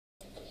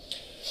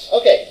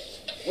Okay,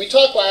 we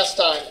talked last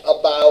time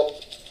about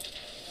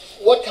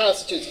what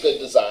constitutes good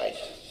design.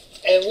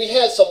 And we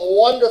had some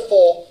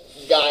wonderful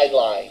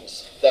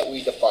guidelines that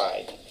we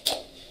defined.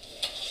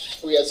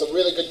 We had some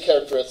really good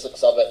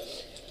characteristics of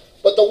it.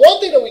 But the one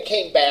thing that we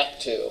came back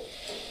to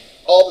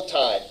all the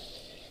time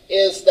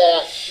is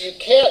that you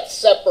can't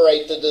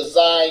separate the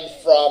design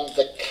from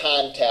the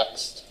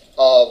context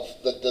of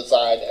the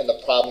design and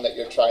the problem that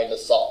you're trying to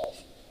solve.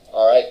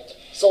 All right?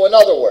 So in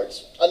other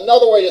words,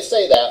 another way to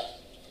say that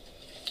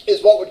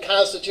is what would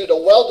constitute a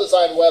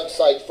well-designed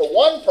website for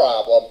one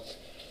problem.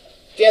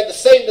 If you had the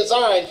same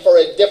design for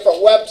a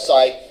different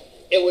website,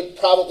 it would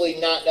probably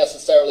not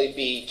necessarily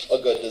be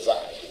a good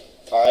design.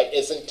 All right?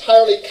 It's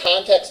entirely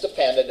context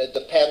dependent. It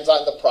depends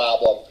on the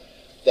problem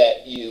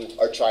that you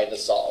are trying to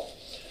solve.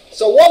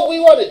 So what we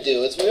want to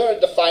do is we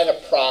want to define a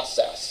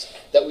process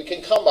that we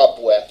can come up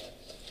with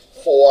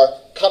for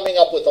coming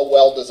up with a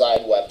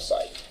well-designed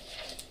website.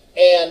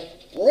 And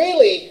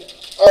really,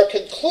 our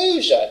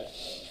conclusion,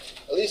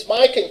 at least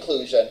my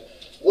conclusion,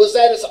 was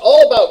that it's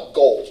all about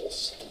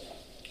goals.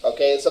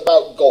 Okay, it's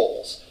about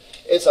goals.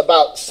 It's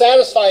about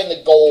satisfying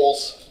the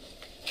goals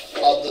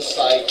of the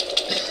site.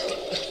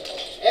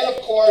 And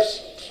of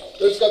course,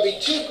 there's going to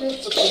be two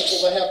groups of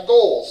people that have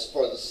goals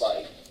for the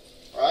site.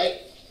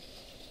 Right?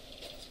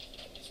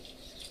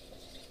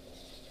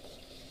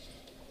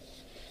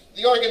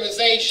 The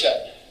organization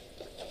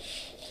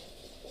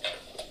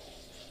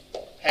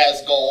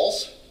has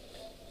goals,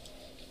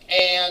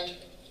 and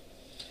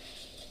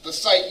the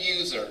site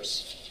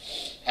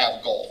users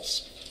have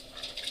goals.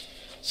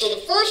 So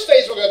the first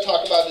phase we're going to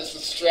talk about is the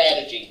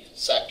strategy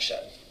section.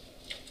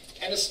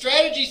 And the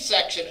strategy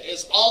section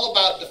is all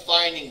about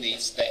defining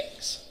these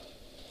things.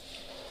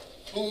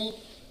 Who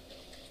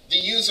the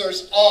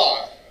users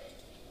are,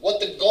 what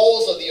the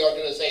goals of the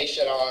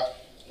organization are,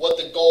 what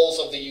the goals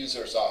of the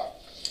users are.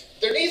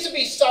 There needs to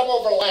be some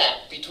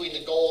overlap between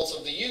the goals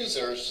of the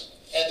users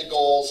and the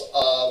goals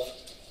of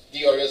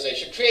the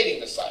organization creating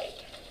the site,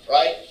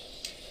 right?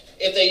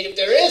 If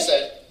there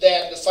isn't,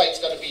 then the site's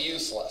going to be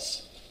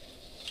useless.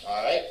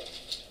 All right?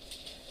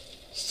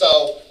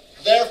 So,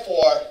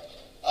 therefore,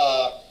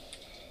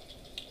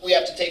 we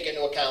have to take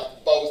into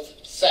account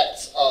both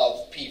sets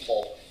of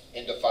people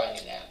in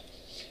defining that.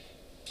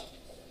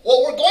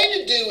 What we're going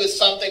to do is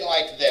something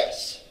like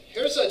this.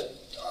 Here's a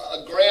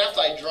graph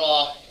I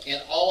draw in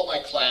all of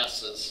my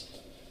classes.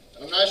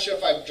 I'm not sure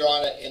if I've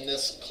drawn it in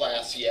this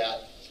class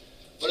yet,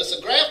 but it's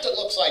a graph that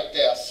looks like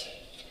this.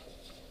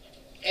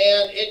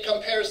 And it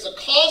compares the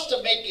cost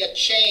of making a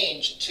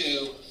change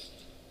to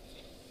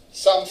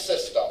some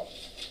system.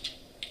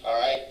 All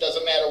right?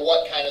 Doesn't matter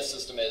what kind of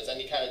system it is,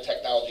 any kind of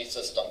technology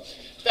system.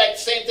 In fact,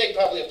 the same thing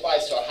probably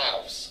applies to a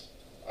house.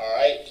 All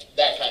right?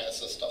 That kind of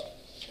system.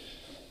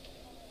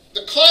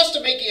 The cost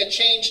of making a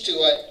change to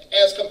it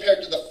as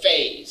compared to the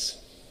phase.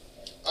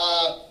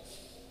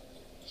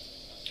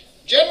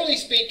 Generally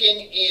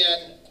speaking,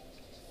 in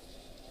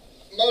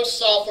most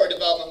software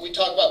development, we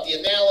talk about the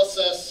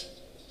analysis,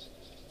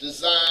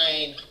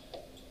 design,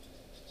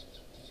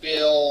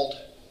 build,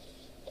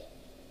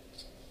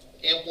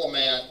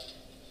 implement,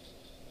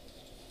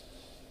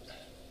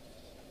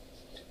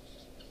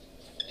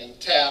 and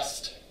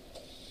test,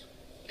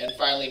 and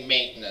finally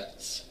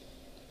maintenance.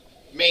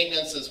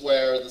 Maintenance is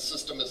where the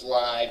system is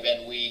live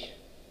and we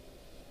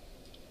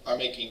are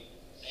making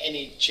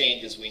any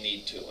changes we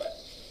need to it.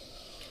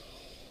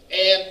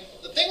 And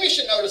the thing we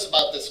should notice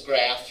about this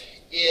graph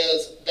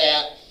is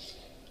that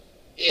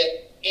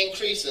it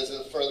increases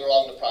further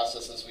along the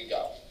process as we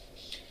go.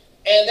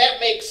 And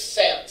that makes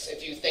sense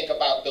if you think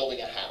about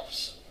building a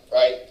house,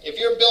 right? If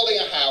you're building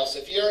a house,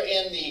 if you're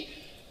in the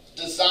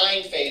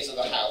design phase of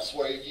the house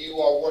where you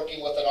are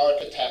working with an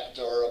architect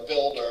or a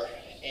builder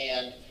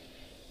and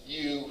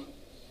you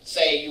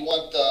say you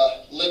want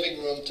the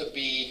living room to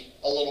be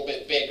a little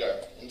bit bigger.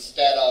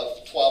 Instead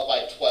of 12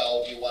 by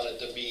 12, you want it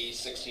to be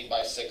 16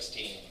 by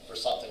 16 or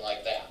something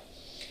like that.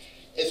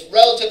 It's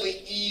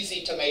relatively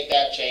easy to make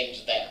that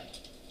change then,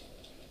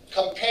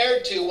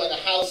 compared to when the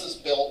house is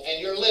built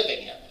and you're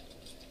living in it,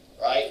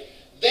 right?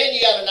 Then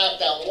you got to knock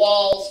down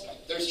walls,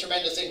 there's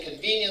tremendous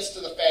inconvenience to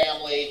the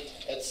family,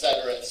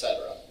 etc.,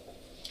 etc.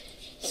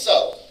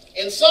 So,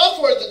 in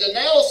software, the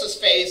analysis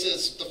phase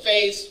is the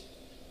phase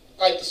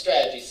like the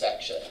strategy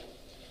section,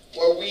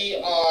 where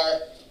we are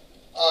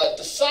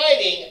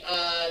deciding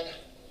on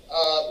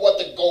what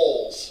the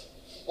goals,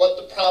 what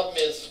the problem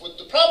is, what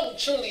the problem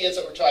truly is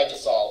that we're trying to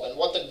solve, and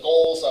what the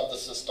goals of the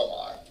system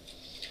are.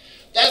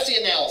 That's the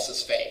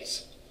analysis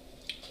phase.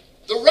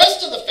 The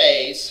rest of the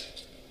phase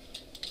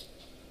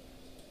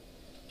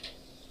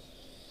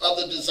of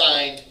the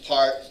design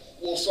part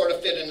will sort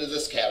of fit into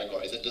this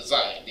category, the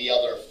design, the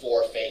other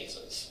four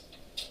phases,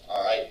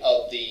 all right,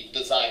 of the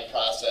design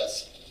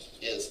process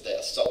is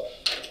this. So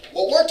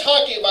what we're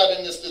talking about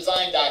in this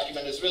design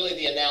document is really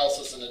the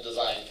analysis and the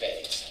design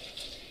phase.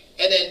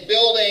 And then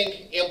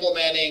building,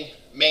 implementing,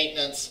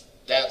 maintenance,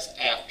 that's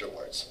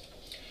afterwards.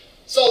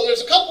 So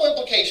there's a couple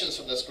implications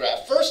from this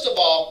graph. First of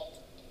all,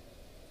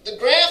 the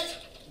graph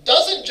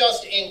doesn't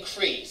just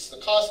increase. The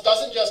cost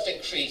doesn't just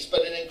increase,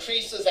 but it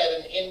increases at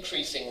an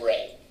increasing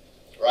rate,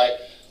 right?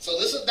 So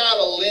this is not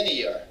a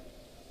linear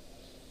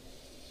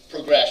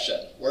progression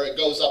where it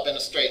goes up in a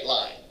straight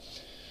line.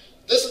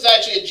 This is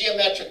actually a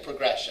geometric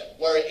progression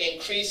where it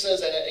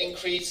increases and it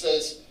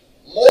increases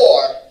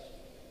more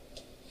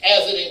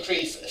as it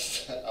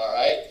increases, all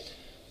right?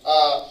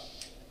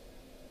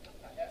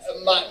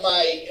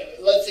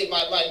 Let's see,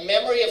 my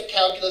memory of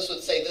calculus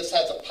would say this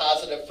has a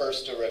positive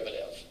first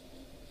derivative.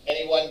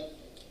 Anyone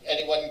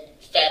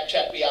fact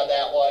check me on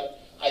that one?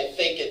 I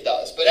think it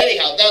does. But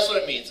anyhow, that's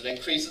what it means. It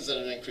increases at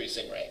an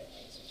increasing rate.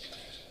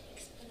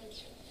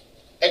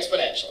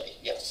 Exponentially,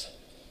 yes.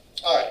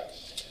 All right.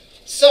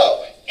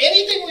 So,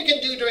 anything we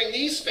can do during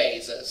these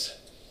phases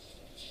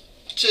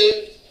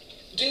to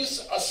do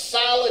a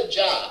solid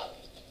job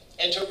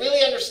and to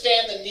really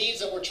understand the needs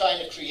that we're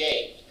trying to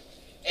create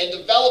and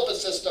develop a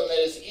system that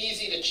is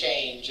easy to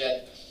change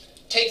and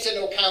takes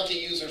into account the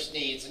user's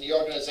needs and the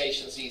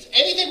organization's needs.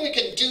 Anything we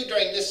can do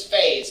during this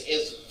phase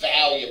is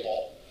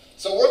valuable.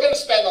 So we're going to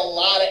spend a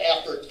lot of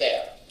effort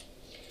there.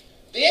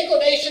 The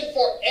inclination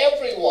for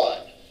everyone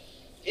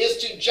is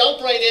to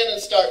jump right in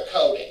and start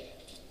coding.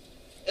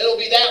 It'll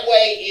be that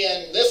way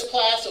in this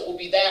class. It will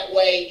be that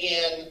way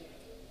in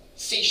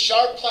C#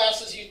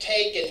 classes you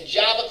take, in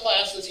Java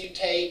classes you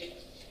take.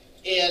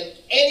 In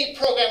any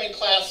programming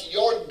class,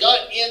 your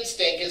gut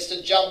instinct is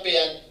to jump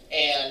in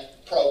and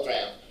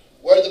program.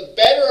 Where the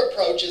better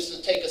approach is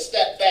to take a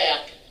step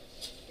back,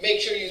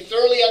 make sure you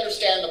thoroughly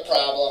understand the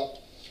problem,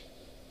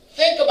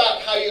 think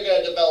about how you're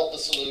going to develop the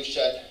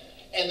solution,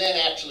 and then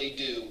actually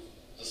do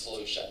the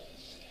solution.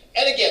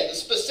 And again, the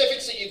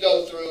specifics that you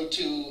go through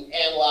to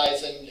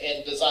analyze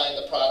and design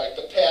the product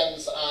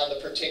depends on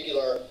the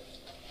particular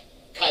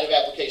kind of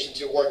applications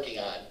you're working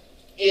on.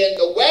 In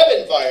the web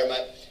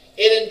environment,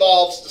 it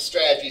involves the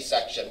strategy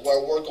section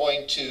where we're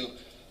going to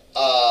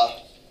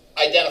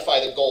identify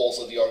the goals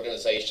of the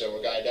organization.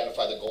 We're going to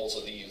identify the goals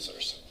of the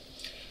users.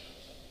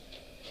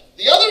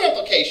 The other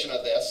implication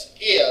of this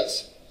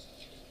is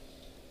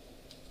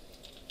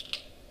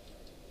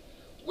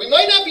we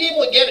might not be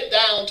able to get it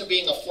down to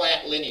being a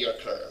flat linear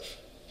curve,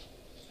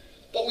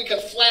 but we can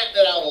flatten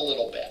it out a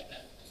little bit.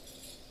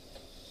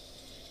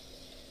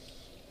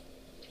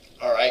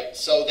 All right,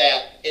 so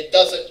that it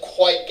doesn't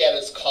quite get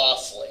as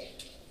costly.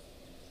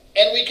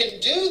 And we can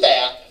do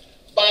that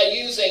by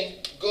using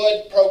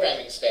good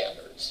programming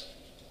standards.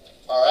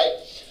 All right?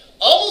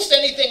 Almost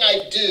anything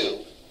I do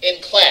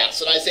in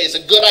class, and I say it's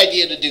a good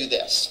idea to do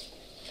this,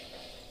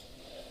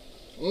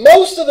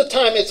 most of the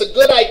time it's a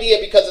good idea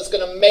because it's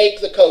going to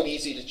make the code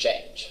easy to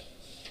change.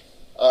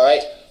 All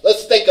right?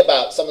 Let's think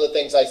about some of the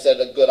things I said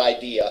a good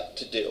idea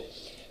to do.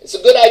 It's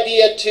a good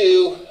idea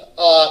to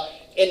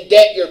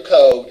indent your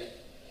code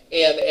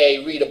in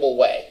a readable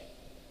way.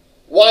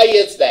 Why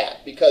is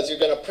that? Because you're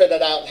going to print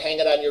it out and hang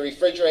it on your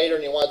refrigerator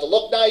and you want it to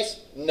look nice?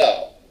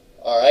 No.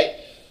 All right?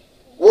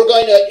 We're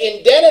going to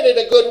indent it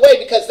in a good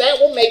way because that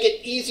will make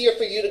it easier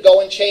for you to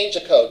go and change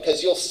the code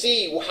because you'll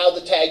see how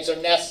the tags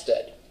are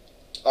nested.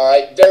 All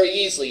right? Very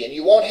easily. And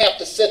you won't have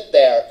to sit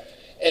there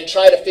and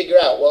try to figure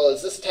out, well,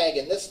 is this tag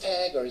in this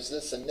tag or is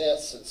this in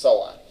this and so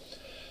on.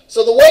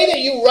 So the way that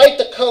you write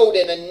the code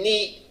in a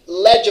neat,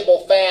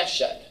 legible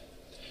fashion,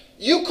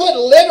 you could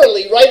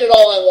literally write it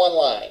all on one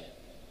line.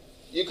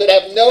 You could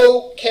have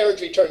no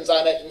carriage returns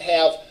on it and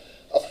have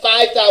a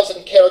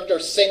 5,000 character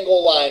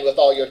single line with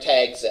all your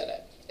tags in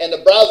it. And the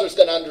browser's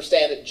going to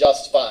understand it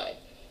just fine.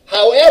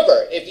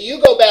 However, if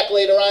you go back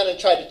later on and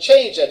try to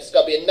change it, it's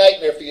going to be a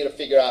nightmare for you to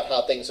figure out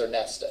how things are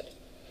nested.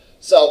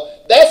 So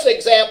that's an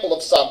example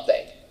of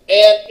something.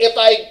 And if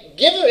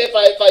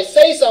I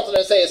say something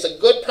and say it's a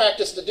good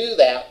practice to do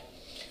that,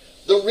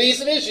 the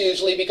reason is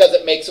usually because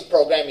it makes a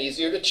program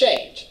easier to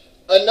change.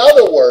 In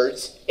other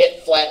words,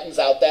 it flattens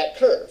out that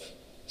curve.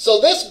 So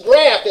this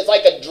graph is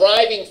like a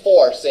driving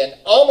force in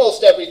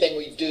almost everything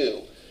we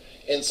do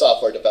in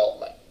software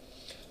development.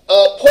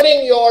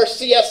 Putting your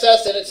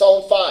CSS in its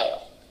own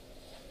file.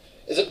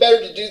 Is it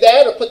better to do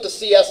that or put the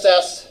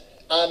CSS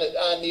on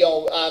the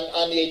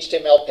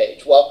HTML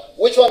page? Well,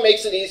 which one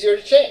makes it easier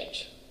to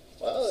change?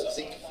 Well,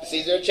 it's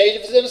easier to change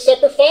if it's in a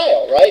separate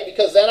file, right?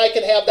 Because then I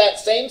can have that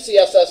same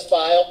CSS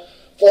file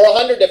for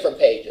 100 different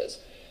pages.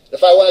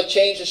 If I want to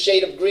change the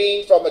shade of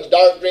green from a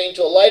dark green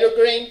to a lighter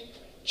green,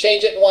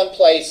 change it in one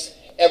place,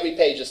 every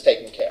page is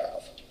taken care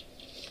of.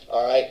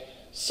 All right?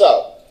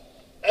 So,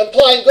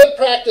 applying good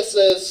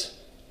practices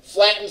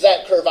flattens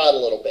that curve out a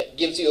little bit,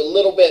 gives you a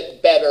little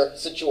bit better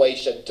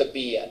situation to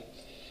be in.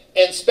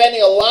 And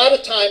spending a lot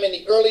of time in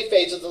the early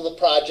phases of the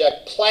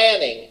project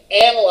planning,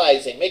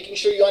 analyzing, making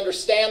sure you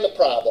understand the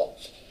problem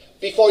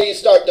before you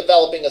start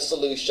developing a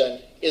solution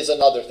is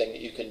another thing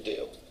that you can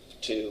do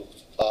to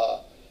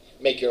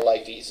make your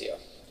life easier.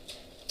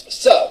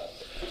 So,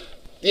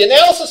 the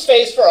analysis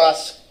phase for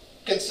us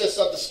consists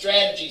of the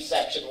strategy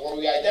section where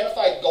we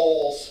identify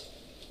goals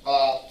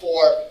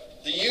for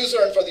the user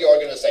and for the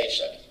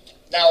organization.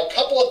 Now, a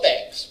couple of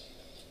things.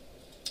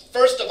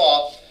 First of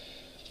all,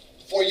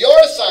 for your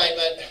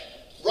assignment,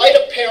 write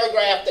a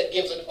paragraph that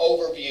gives an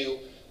overview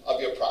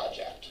of your project.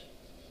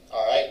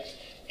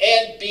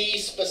 be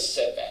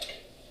specific.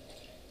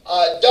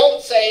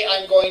 Don't say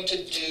I'm going to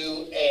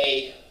do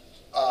a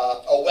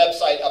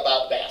website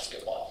about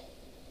basketball.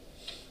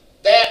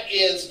 That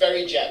is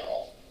very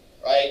general,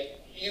 right?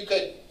 You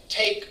could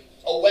take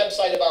a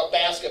website about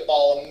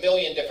basketball a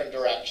million different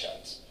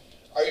directions.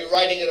 Are you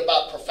writing it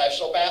about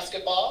professional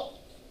basketball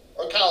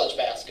or college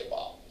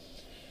basketball?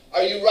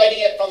 Are you writing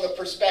it from the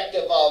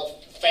perspective of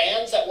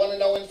fans that want to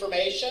know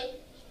information?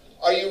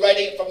 Are you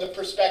writing it from the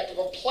perspective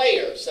of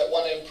players that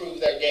want to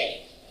improve their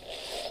game?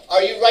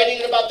 Are you writing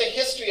it about the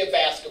history of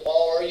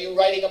basketball, or are you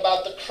writing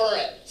about the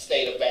current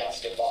state of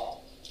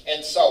basketball?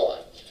 And so on.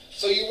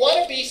 So you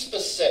want to be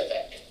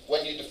specific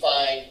when you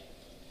define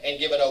and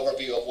give an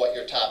overview of what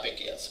your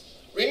topic is.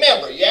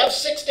 Remember, you have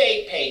 6 to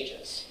 8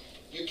 pages.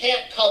 You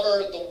can't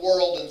cover the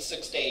world in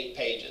 6 to 8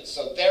 pages.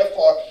 So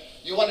therefore,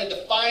 you want to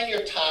define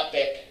your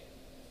topic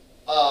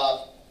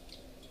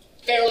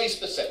fairly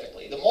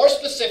specifically. The more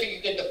specific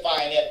you can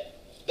define it,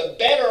 the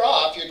better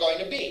off you're going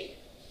to be.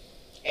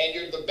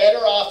 And the better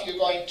off you're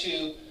going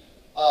to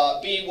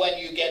be when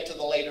you get to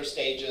the later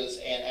stages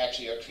and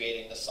actually are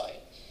creating the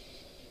site.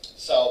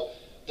 So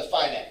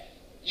define it.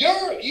 You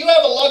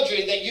have a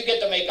luxury that you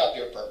get to make up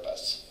your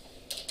purpose,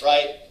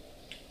 right?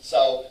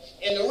 So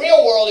in the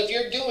real world, if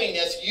you're doing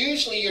this,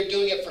 usually you're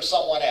doing it for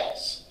someone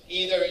else.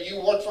 Either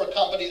you work for a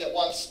company that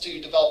wants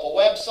to develop a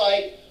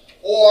website,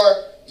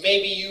 or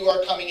maybe you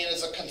are coming in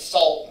as a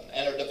consultant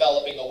and are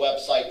developing a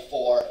website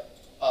for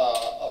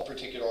a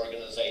particular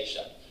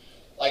organization.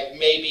 Like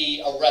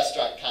maybe a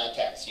restaurant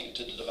contacts you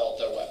to develop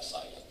their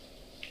website.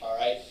 All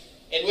right?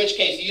 In which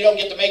case, you don't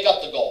get to make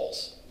up the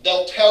goals.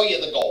 They'll tell you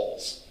the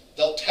goals.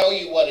 They'll tell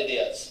you what it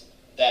is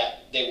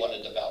that they want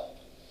to develop.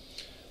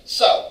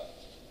 So,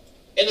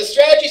 in the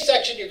strategy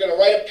section, you're going to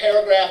write a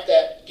paragraph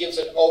that gives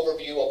an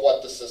overview of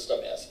what the system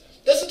is.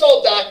 This is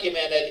all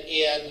documented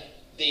in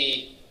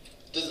the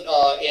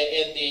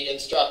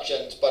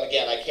instructions, but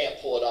again, I can't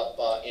pull it up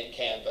in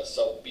Canvas,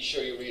 so be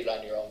sure you read it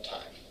on your own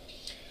time.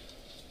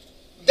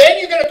 Then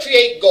you're going to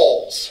create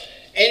goals.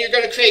 And you're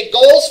going to create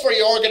goals for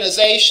your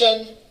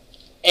organization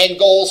and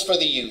goals for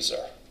the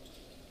user.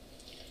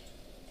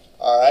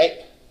 All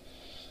right?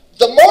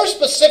 The more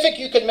specific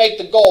you can make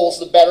the goals,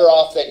 the better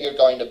off that you're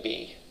going to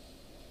be.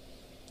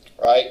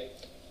 Right?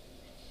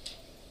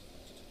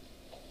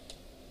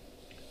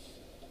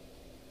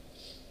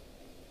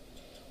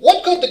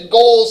 What could the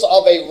goals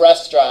of a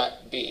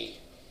restaurant be?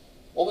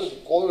 What would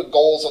the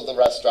goals of the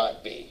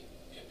restaurant be?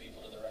 Get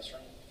people to the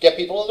restaurant. Get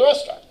people to the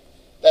restaurant.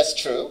 That's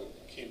true.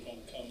 Keep them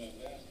coming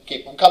back.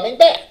 Keep them coming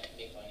back.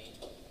 Make money.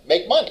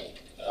 Make money.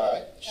 All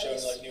right. Showing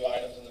like new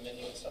items on the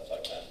menu and stuff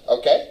like that.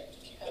 Okay.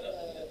 Have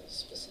a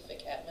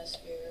specific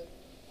atmosphere.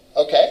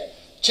 Okay.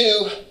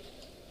 To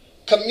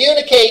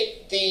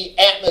communicate the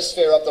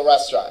atmosphere of the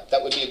restaurant.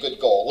 That would be a good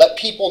goal. Let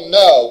people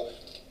know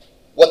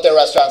what their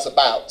restaurant's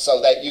about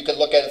so that you can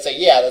look at it and say,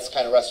 yeah, that's the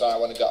kind of restaurant I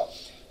want to go.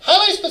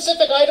 Highly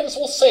specific items,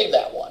 we'll save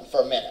that one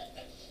for a minute.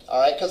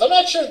 All right? Because I'm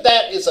not sure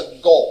that is a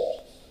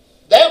goal.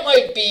 That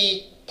might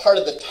be part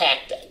of the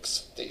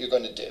tactics that you're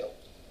going to do.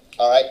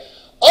 All right?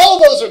 All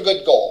of those are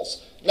good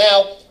goals.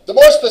 Now, the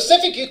more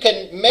specific you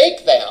can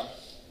make them,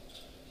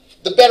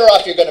 the better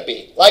off you're going to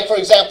be. Like, for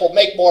example,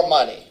 make more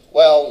money.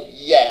 Well,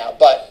 yeah,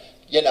 but,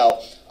 you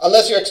know,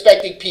 unless you're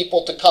expecting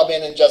people to come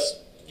in and just,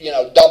 you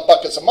know, dump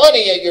buckets of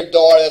money at your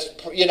door, that's,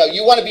 you know,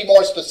 you want to be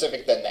more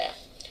specific than that.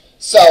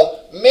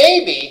 So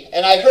maybe,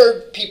 and I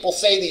heard people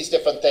say these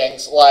different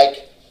things,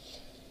 like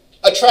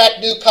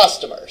attract new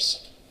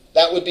customers.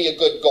 That would be a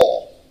good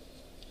goal.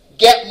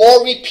 Get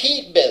more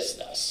repeat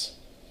business.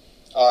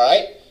 All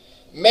right?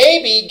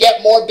 Maybe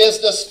get more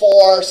business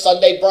for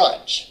Sunday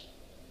brunch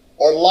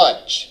or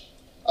lunch.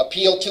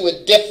 Appeal to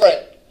a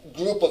different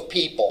group of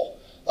people.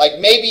 Like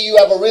maybe you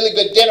have a really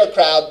good dinner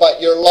crowd,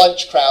 but your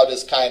lunch crowd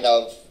is kind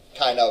of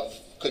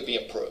could be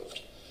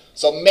improved.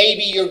 So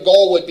maybe your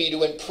goal would be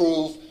to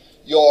improve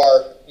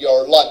your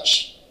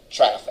lunch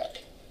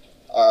traffic.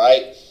 All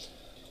right?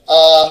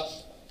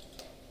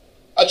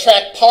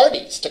 Attract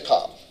parties to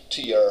come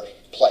to your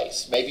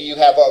place. Maybe you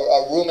have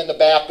a room in the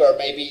back, or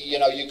maybe you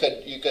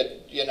could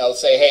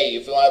say, hey,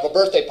 if you want to have a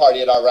birthday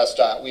party at our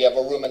restaurant, we have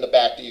a room in the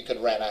back that you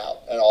could rent out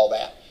and all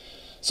that.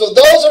 So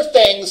those are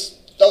things,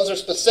 those are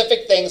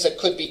specific things that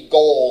could be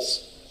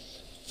goals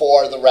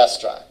for the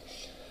restaurant.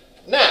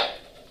 Now,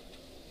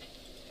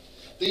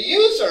 the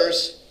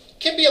users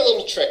can be a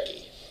little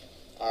tricky.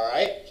 All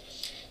right?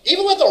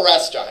 Even with a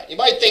restaurant, you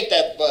might think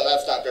that, well,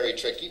 that's not very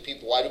tricky.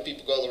 Why do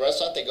people go to the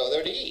restaurant? They go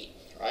there to eat,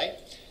 right?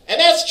 And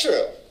that's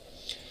true.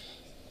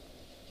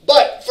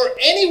 But for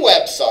any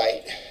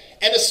website,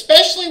 and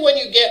especially when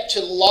you get to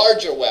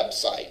larger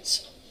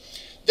websites,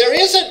 there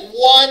isn't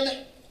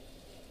one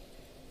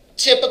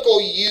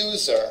typical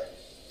user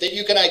that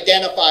you can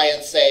identify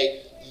and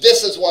say,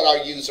 this is what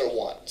our user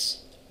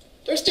wants.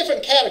 There's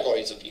different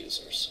categories of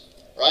users,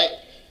 right?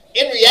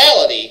 In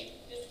reality,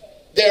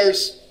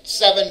 there's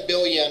 7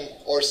 billion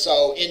or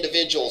so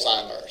individuals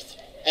on Earth,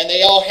 and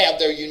they all have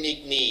their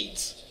unique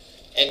needs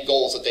and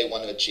goals that they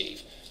want to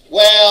achieve.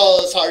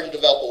 Well, it's hard to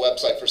develop a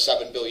website for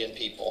 7 billion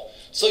people.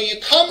 So you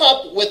come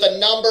up with a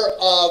number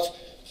of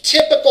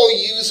typical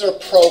user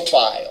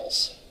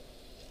profiles,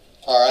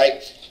 all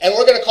right? And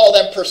we're going to call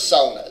them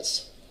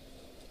personas,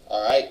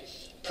 all right?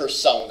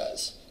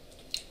 Personas.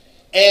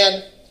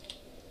 And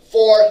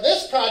for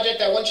this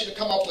project, I want you to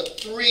come up with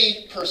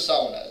 3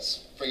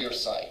 personas for your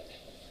site.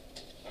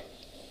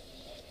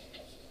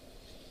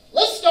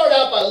 Let's start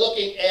out by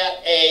looking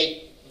at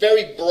a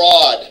very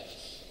broad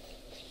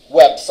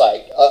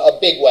website, a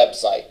big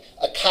website,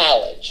 a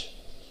college.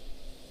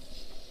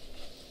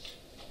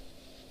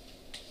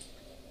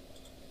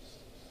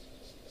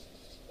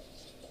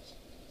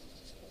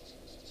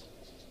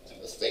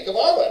 Let's think of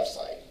our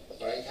website,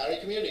 Lorraine County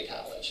Community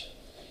College.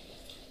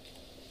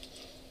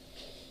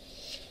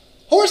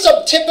 Who are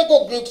some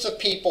typical groups of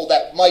people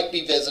that might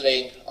be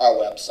visiting our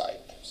website?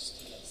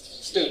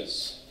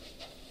 Students.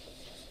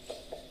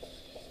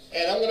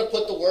 And I'm going to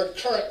put the word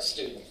current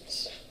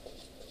students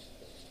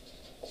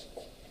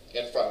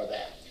in front of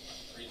that.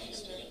 Previous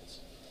students.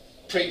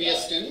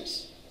 Previous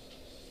students.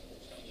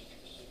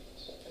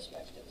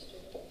 Prospective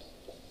students.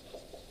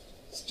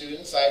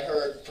 Students, I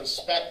heard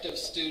prospective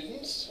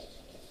students.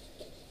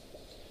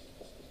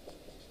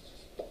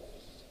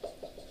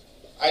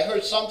 I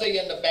heard something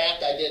in the back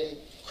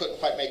couldn't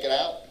quite make it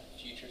out.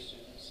 Future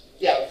students.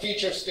 Yeah,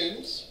 future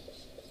students.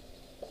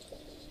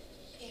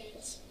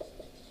 Parents.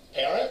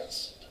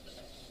 Parents.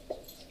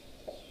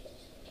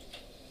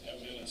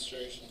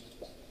 Administration.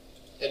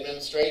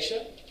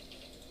 Administration.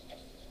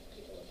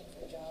 People looking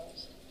for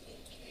jobs.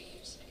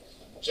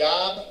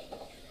 Job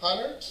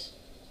hunters.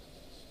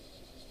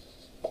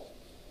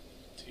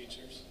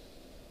 Teachers.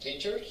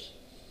 Teachers.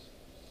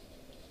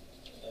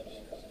 That'd be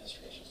under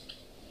administration.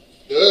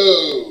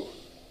 No.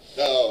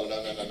 No.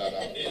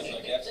 It's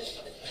like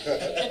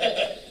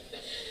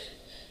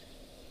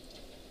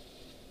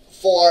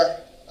For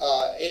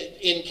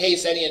in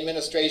case any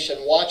administration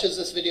watches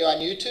this video on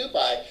YouTube,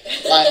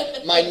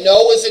 my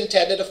no is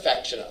intended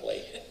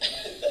affectionately.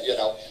 You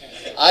know,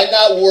 I'm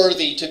not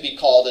worthy to be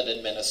called an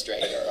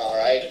administrator. All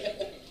right.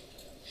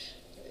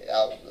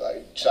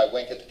 Should I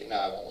wink at the? No,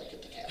 I won't wink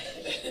at the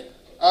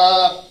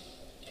camera.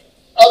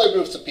 Other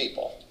groups of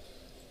people.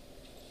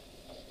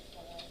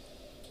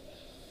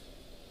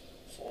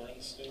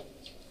 foreign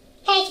students.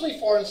 Possibly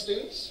foreign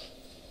students.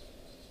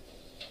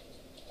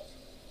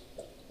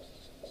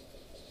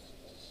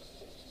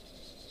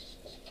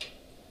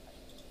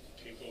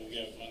 People who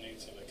give money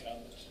to the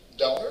college.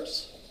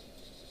 Donors.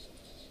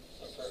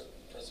 So for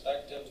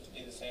perspective,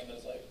 be the same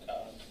as like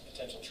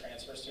potential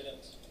transfer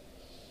students.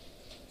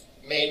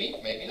 Maybe,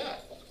 maybe not.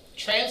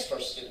 Transfer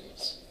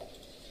students.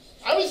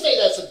 I would say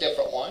that's a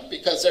different one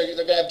because they're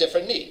going to have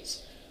different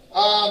needs.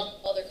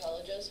 Other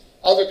colleges.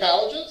 Other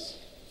colleges?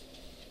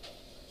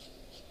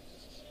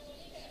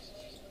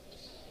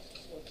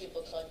 Were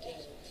people collecting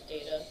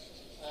data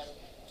on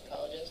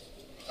colleges?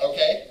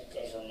 Okay.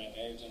 Government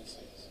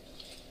agencies.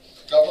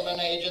 Government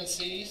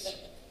agencies.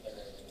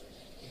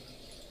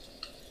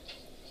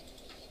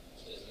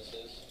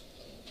 Businesses.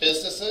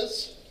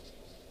 Businesses.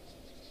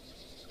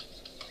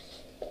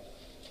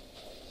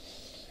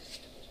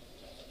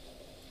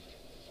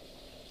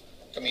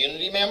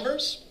 Community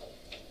members.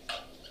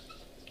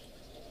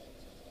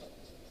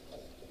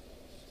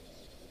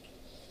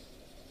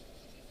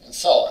 And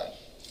so on.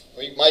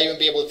 We might even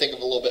be able to think of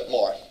a little bit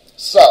more.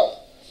 So,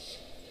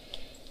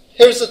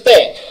 here's the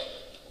thing.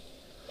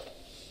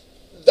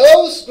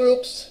 Those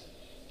groups,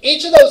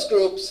 each of those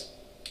groups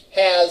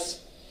has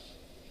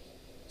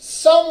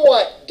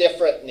somewhat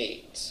different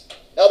needs.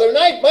 Now, there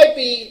might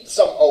be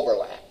some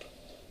overlap.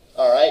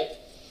 All right?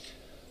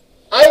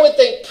 I would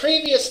think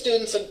previous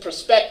students and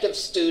prospective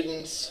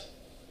students,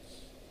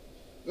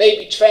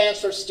 maybe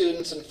transfer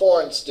students and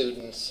foreign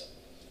students,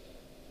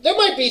 there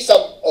might be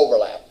some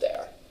overlap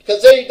there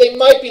because they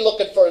might be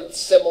looking for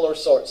similar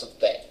sorts of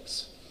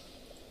things.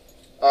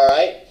 All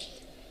right?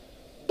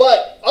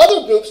 But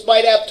other groups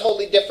might have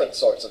totally different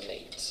sorts of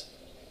needs.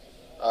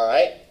 All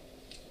right?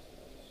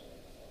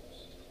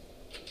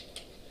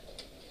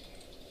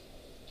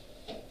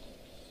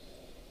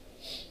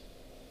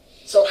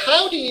 So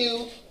how do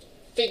you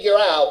figure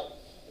out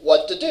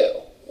what to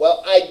do?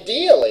 Well,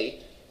 ideally,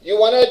 you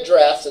want to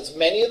address as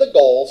many of the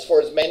goals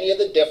for as many of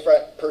the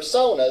different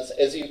personas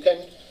as you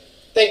can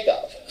think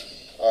of.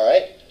 All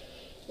right?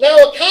 Now,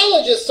 a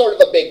college is sort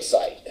of a big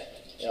site.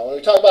 You know, when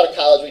we talk about a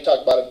college, we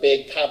talk about a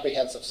big,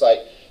 comprehensive site.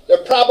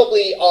 There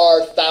probably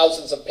are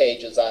thousands of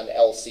pages on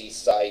LC's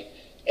site,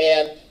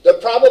 and there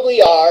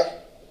probably are,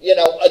 you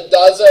know, at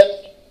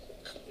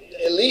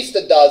least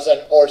a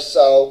dozen or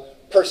so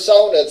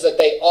personas that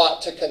they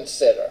ought to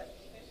consider.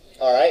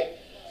 All right?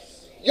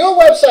 Your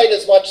website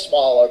is much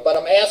smaller, but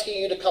I'm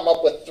asking you to come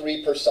up with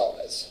 3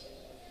 personas.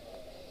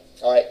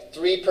 All right?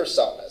 3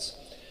 personas.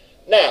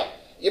 Now,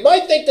 you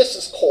might think this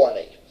is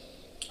corny.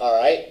 All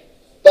right?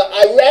 But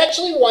I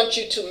actually want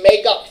you to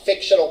make up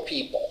fictional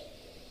people.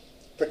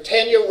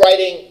 Pretend you're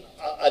writing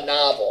a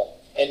novel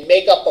and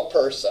make up a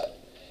person.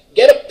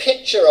 Get a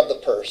picture of the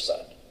person.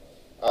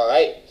 All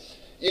right?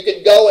 You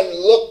can go and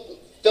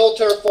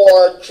filter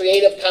for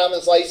Creative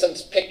Commons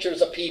licensed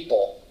pictures of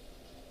people.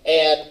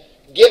 and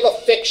give a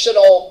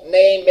fictional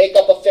name, make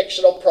up a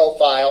fictional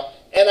profile,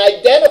 and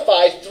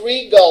identify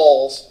 3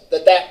 goals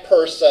that that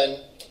person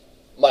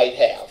might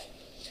have.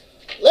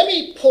 Let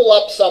me pull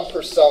up some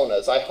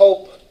personas. I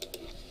hope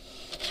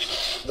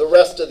the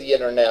rest of the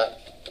internet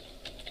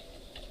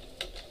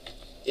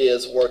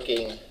is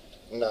working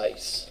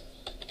nice.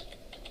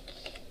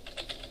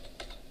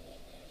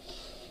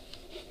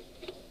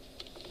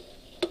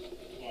 You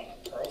want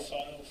a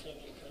profile for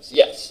the person?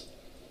 Yes.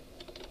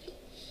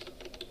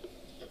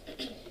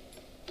 Do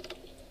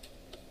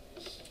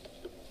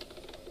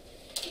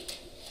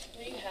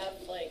you have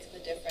like the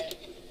different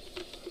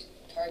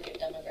target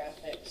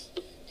demographics?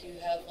 Do you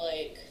have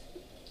like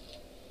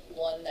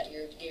one that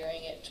you're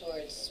gearing it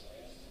towards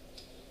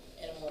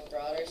in a more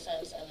broader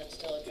sense and then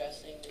still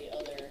addressing the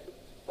other?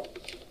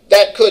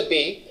 That could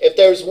be. If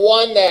there's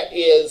one that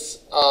is,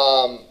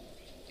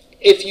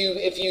 if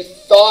you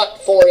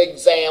thought, for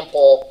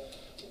example,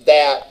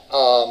 that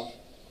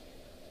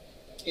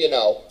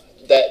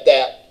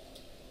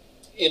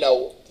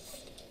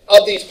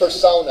of these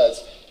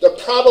personas, there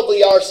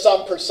probably are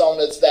some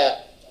personas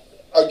that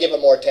are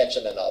given more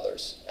attention than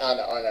others on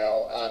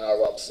our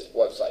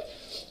website.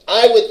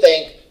 I would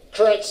think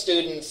current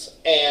students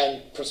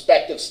and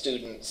prospective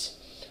students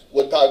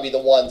would probably be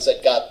the ones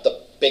that got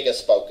the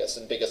biggest focus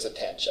and biggest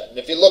attention. And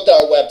if you looked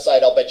at our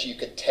website, I'll bet you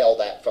could tell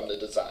that from the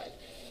design.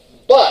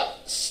 But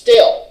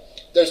still,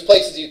 there's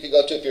places you could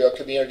go to if you're a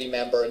community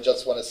member and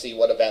just want to see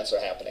what events are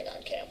happening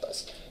on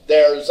campus.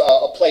 There's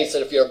a place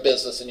that if you're a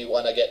business and you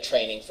want to get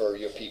training for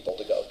your people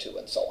to go to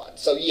and so on.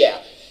 So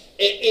yeah,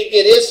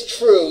 it is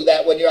true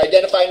that when you're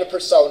identifying the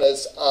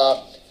personas,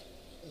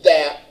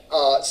 that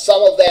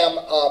some of them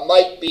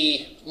might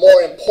be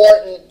more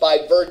important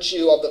by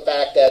virtue of the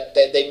fact that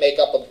they make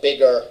up a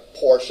bigger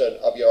portion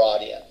of your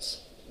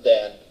audience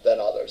than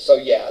others. So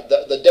yeah,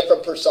 the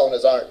different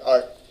personas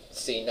aren't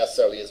seen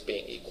necessarily as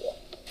being equal.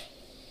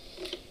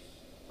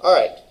 All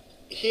right,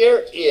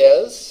 here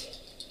is,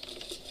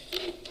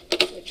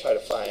 let me try to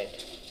find.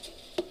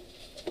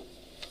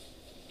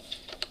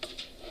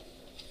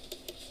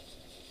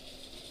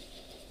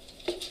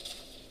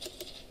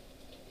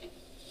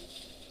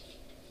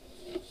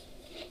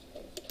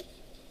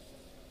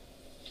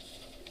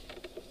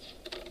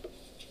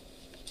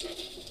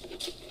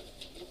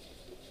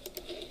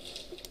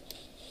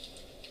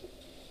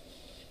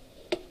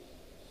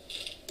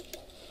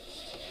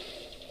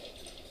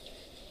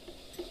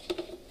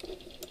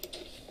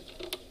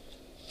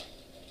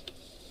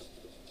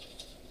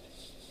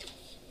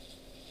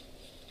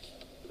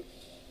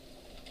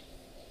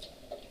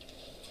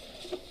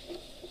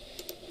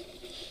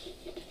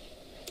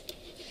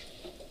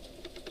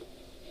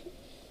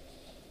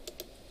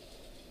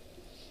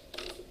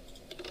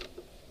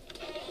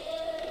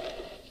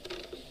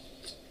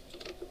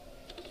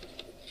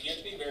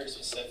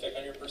 Specific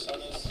on your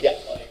personas? Yeah.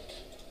 Like,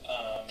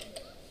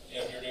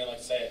 if you're doing, like,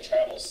 say, a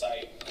travel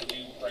site, could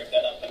you break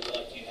that up into,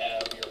 like, you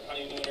have your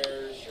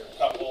honeymooners, your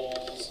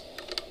couples,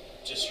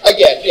 just your...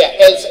 Again, yeah,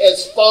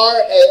 as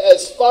far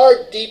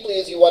deeply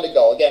as you want to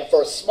go. Again,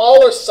 for a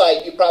smaller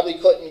site, you probably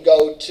couldn't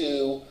go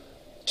to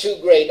too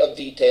great of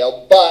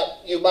detail, but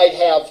you might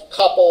have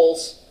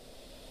couples,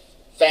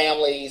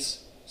 families,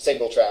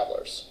 single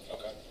travelers.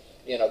 Okay.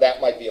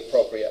 That might be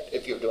appropriate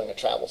if you're doing a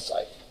travel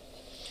site.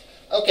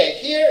 Okay,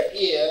 here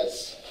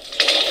is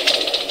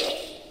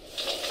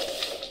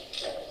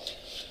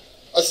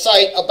a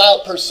site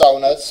about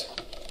personas.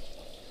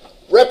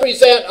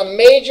 Represent a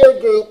major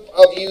group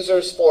of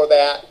users for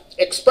that.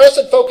 Express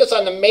and focus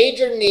on the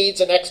major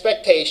needs and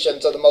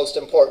expectations of the most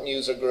important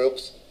user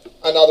groups.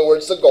 In other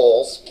words, the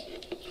goals.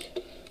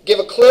 Give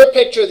a clear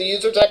picture of the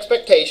user's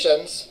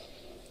expectations.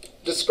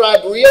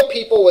 Describe real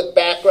people with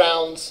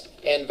backgrounds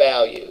and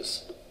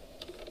values.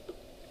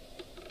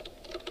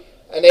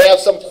 And they have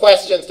some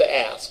questions to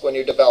ask when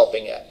you're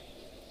developing it.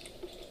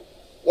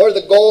 What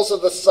are the goals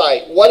of the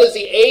site? What is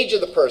the age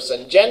of the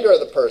person, gender of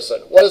the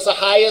person? What is the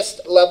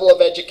highest level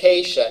of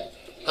education?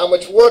 How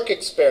much work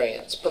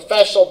experience,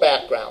 professional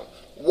background?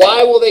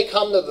 Why will they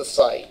come to the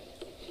site?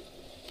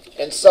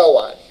 And so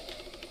on.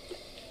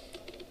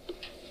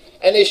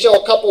 And they show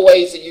a couple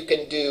ways that you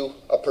can do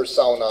a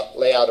persona,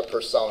 lay out a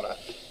persona.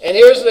 And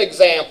here's an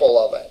example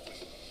of it.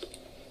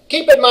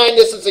 Keep in mind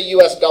this is a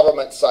U.S.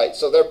 government site,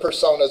 so their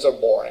personas are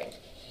boring.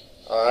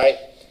 All right?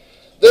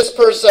 This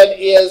person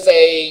is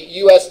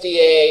a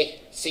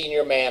USDA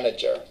senior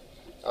manager.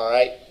 All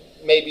right?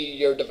 Maybe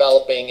you're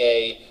developing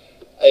a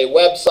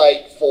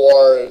website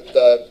for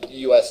the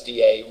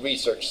USDA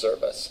Research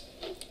Service.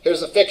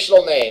 Here's a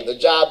fictional name, the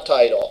job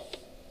title,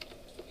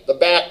 the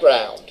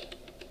background,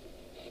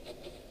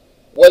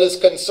 what his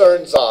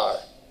concerns are,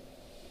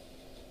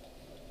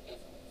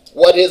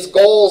 what his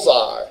goals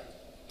are,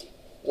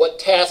 what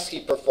tasks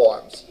he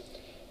performs,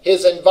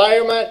 his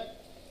environment,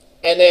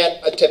 and then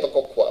a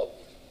typical quote.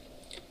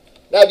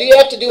 Now, do you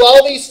have to do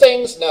all these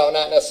things? No,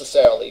 not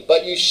necessarily.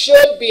 But you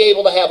should be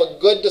able to have a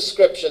good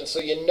description so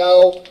you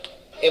know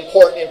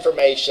important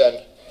information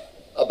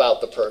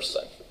about the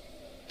person.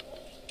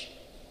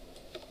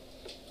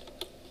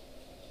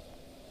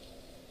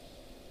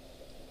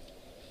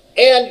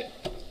 And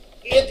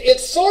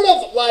it's sort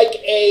of like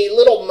a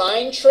little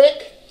mind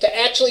trick to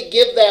actually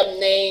give them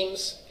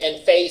names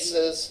and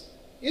faces.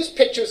 Use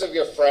pictures of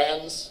your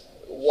friends,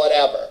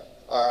 whatever,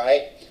 all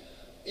right?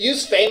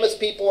 Use famous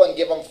people and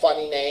give them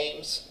funny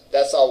names.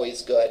 That's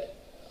always good,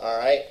 all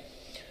right?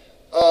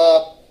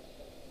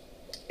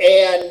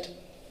 And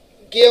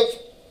give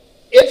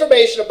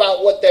information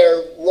about what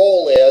their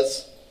role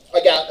is.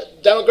 Again,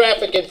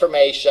 demographic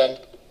information,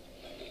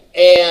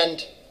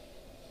 and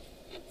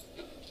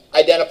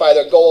identify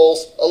their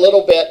goals, a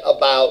little bit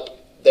about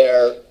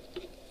their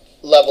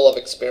level of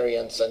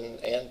experience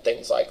and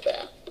things like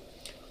that.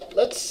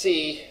 Let's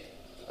see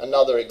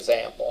another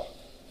example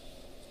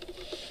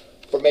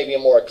for maybe a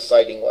more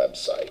exciting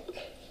website.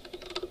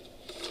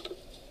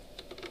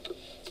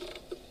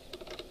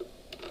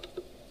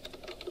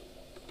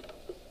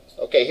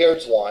 Okay,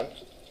 here's one.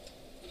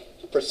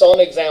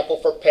 Persona example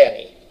for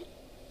Penny.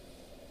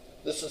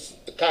 This is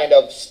the kind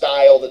of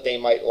style that they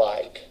might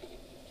like.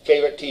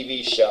 Favorite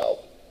TV show.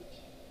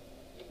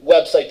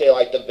 Website they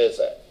like to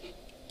visit.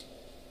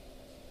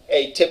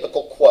 A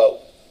typical quote.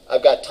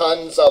 I've got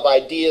tons of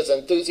ideas,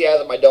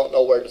 enthusiasm, I don't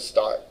know where to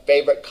start.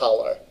 Favorite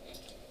color.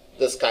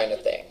 This kind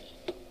of thing.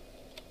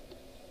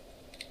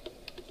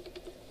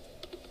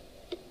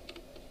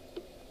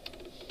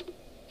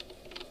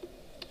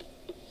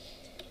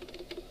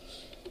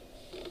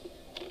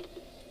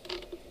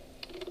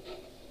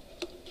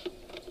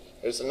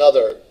 There's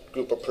another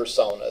group of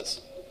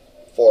personas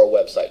for a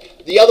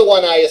website. The other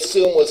one I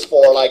assume was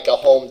for like a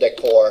home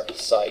decor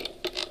site.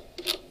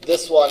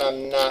 This one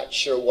I'm not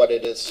sure what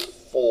it is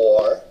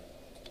for.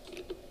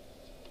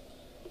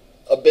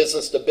 A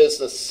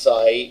business-to-business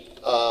site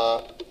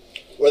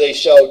where they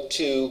show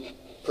two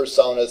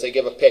personas. They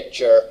give a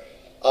picture.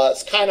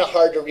 It's kind of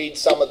hard to read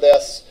some of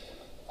this,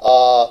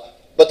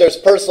 but there's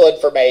personal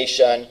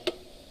information,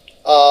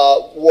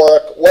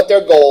 work, what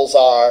their goals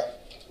are,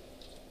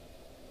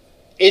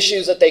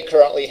 issues that they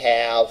currently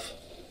have,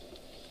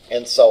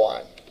 and so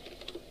on.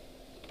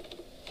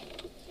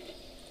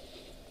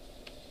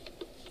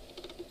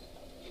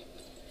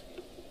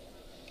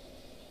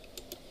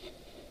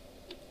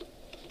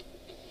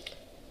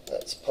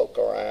 Let's poke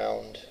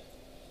around.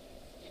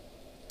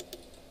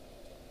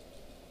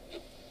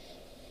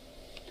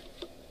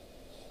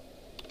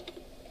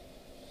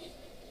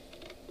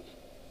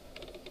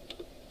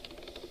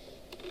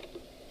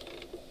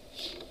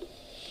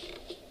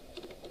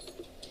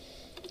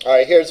 All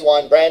right, here's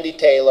one, Brandy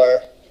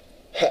Taylor,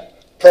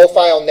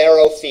 profile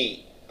narrow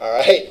feet, all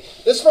right?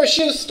 This is for a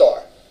shoe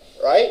store,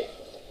 right?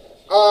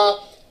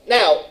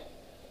 Now,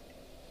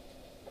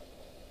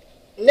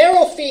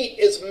 narrow feet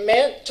is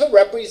meant to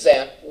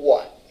represent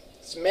what?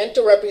 It's meant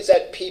to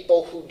represent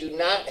people who do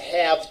not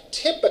have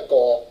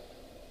typical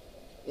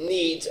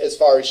needs as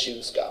far as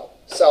shoes go.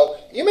 So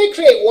you may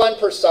create one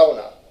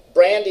persona.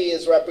 Brandy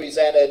is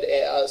represented,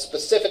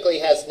 specifically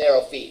has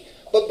narrow feet.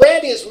 But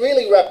Brandy is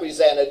really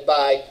represented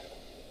by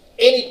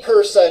any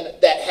person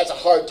that has a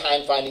hard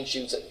time finding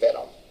shoes that fit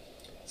them.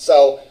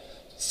 So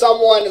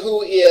someone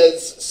who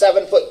is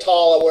 7 foot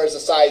tall and wears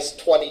a size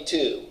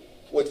 22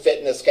 would fit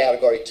in this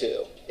category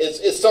too.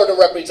 Is sort of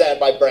represented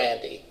by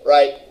Brandy,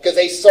 right? Because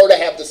they sort of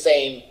have the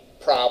same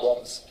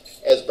problems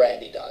as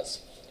Brandy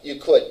does.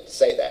 You could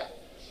say that.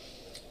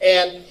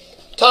 And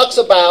talks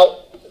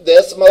about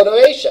this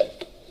motivation.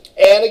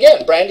 And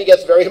again, Brandy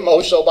gets very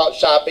emotional about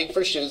shopping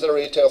for shoes at a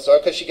retail store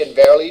because she can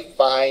barely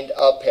find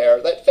a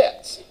pair that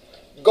fits.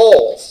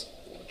 Goals.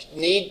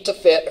 Need to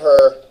fit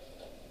her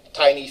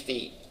tiny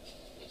feet.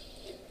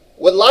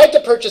 Would like to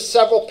purchase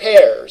several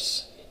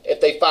pairs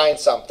if they find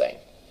something.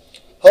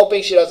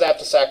 Hoping she doesn't have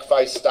to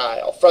sacrifice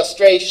style.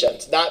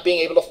 Frustrations. Not being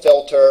able to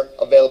filter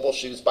available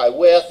shoes by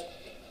width,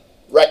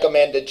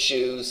 recommended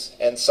shoes,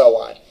 and so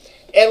on.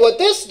 And what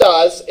this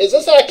does is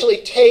this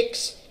actually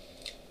takes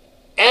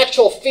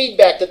actual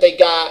feedback that they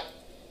got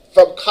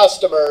from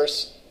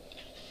customers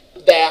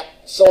that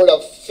sort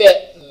of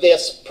fit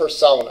this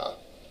persona.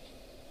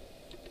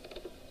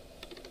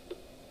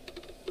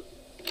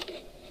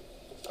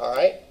 All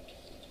right?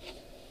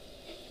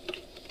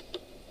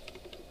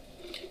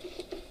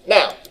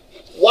 Now,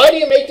 why do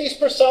you make these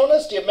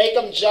personas? Do you make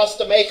them just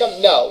to make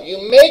them? No.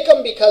 You make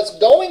them because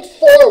going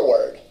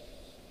forward,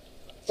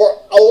 for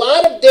a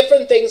lot of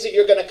different things that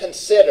you're going to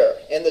consider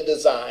in the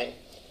design,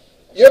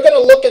 you're going to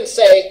look and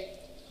say,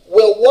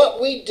 well, what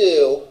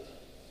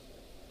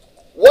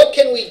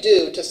can we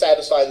do to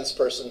satisfy this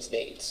person's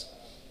needs?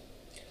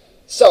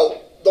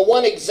 So the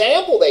one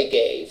example they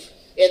gave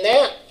in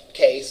that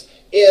case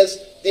is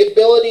the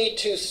ability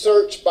to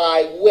search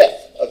by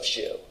width of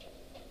shoe.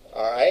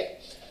 All right?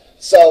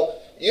 So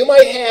you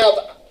might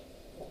have,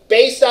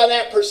 based on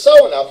that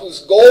persona,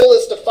 whose goal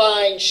is to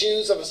find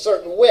shoes of a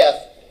certain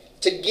width,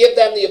 to give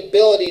them the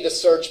ability to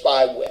search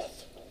by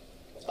width.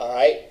 All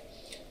right?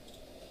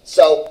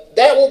 So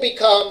that will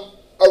become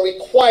a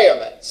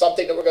requirement,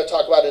 something that we're going to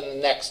talk about in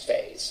the next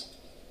phase.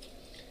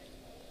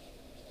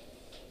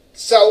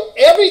 So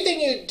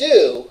everything you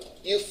do,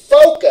 you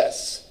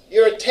focus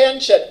your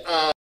attention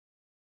on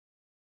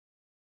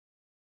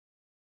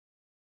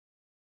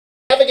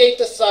navigate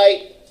the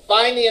site,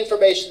 find the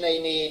information they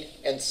need,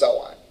 and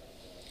so on.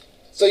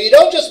 So you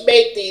don't just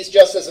make these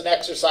just as an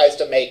exercise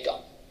to make them.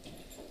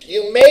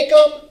 You make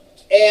them,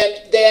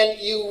 and then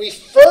you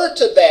refer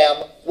to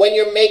them when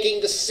you're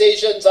making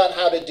decisions on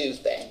how to do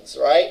things,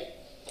 right?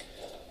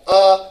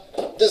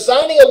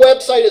 Designing a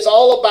website is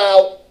all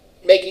about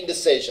making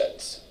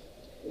decisions.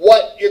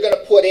 What you're going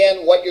to put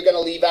in, what you're going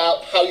to leave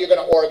out, how you're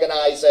going to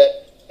organize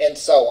it, and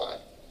so on.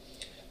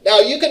 Now,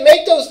 you can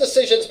make those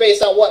decisions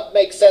based on what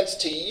makes sense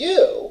to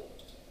you.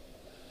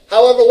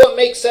 However, what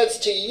makes sense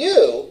to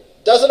you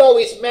doesn't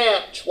always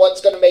match what's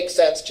going to make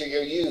sense to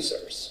your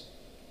users.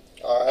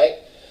 All right?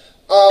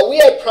 We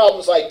had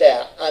problems like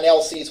that on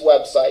LC's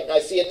website, and I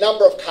see a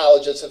number of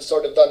colleges have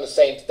sort of done the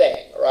same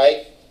thing,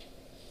 right?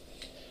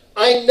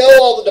 I know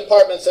all the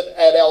departments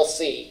at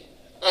LC.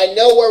 I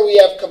know where we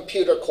have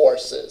computer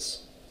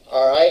courses,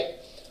 all right?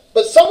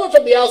 But someone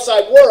from the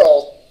outside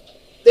world,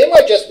 they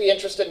might just be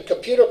interested in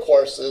computer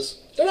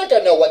courses. They're not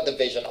going to know what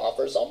division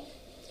offers them,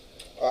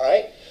 all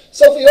right?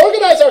 So if we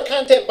organize our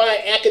content by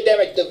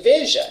academic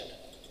division,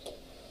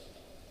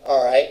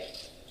 all right,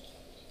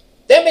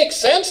 that makes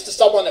sense to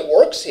someone that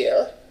works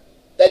here.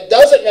 That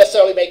doesn't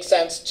necessarily make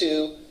sense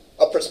to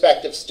a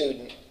prospective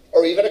student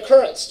or even a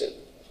current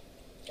student,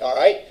 all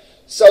right?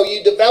 So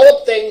you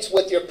develop things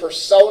with your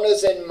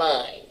personas in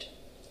mind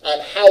on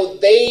how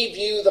they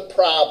view the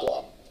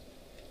problem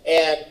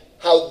and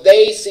how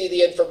they see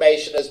the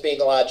information as being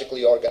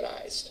logically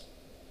organized.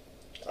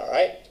 All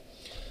right?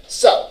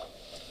 So,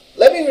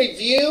 let me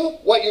review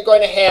what you're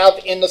going to have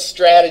in the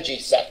strategy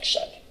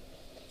section.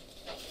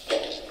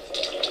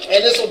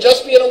 And this will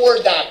just be in a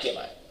Word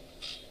document.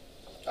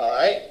 All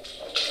right?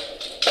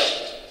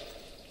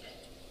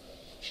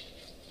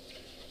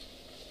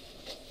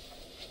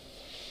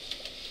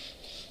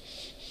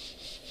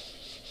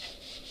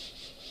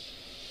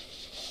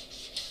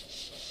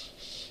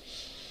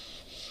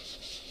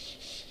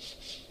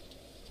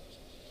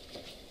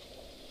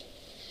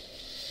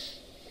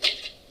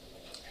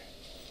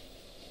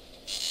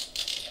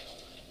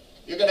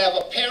 You're going to have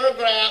a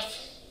paragraph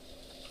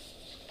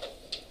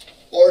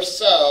or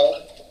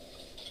so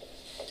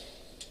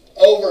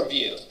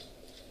overview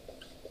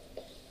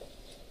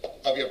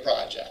of your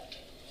project.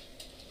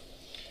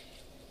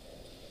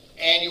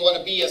 And you want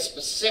to be as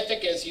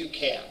specific as you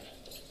can.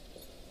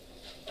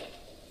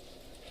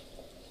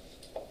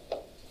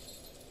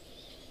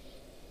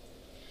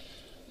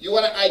 You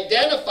want to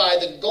identify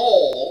the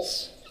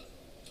goals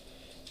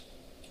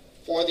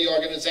for the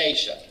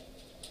organization.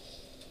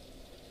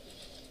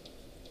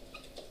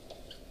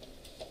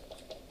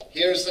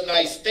 Here's the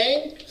nice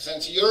thing.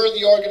 Since you're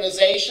the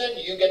organization,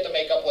 you get to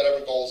make up whatever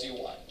goals you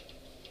want.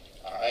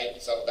 All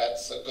right? So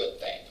that's a good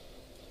thing.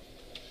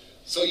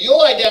 So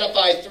you'll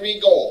identify 3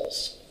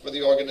 goals for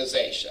the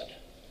organization.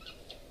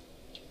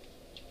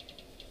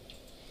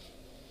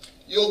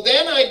 You'll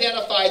then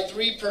identify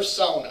 3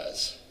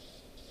 personas.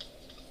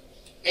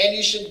 And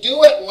you should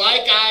do it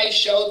like I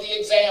showed the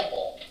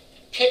example.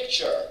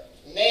 Picture,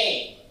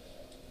 name,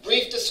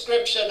 brief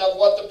description of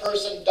what the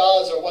person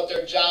does or what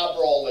their job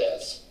role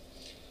is.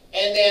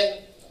 And then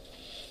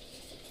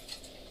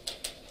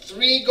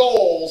 3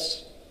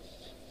 goals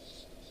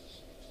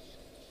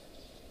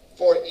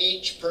for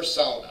each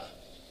persona.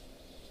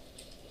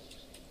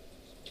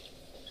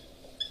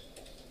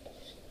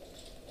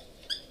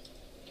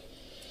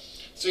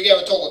 So you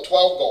have a total of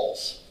 12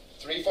 goals.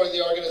 3 for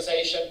the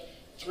organization,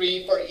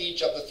 3 for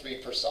each of the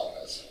 3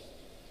 personas.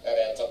 That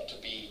adds up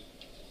to be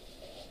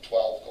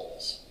 12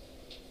 goals.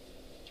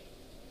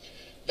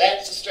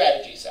 That's the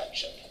strategy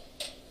section.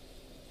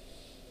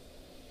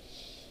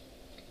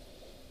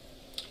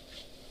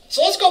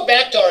 So let's go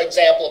back to our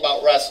example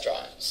about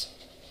restaurants.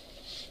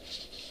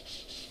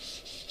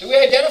 Do we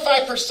identify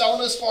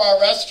personas for our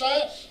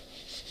restaurant?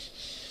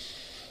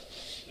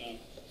 No.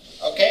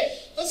 Okay,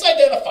 let's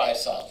identify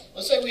some.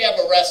 Let's say we have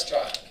a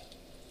restaurant.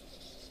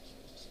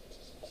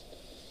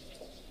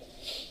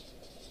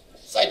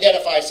 Let's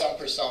identify some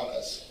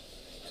personas.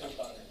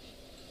 Couponer.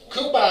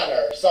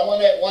 Couponer, someone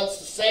that wants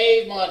to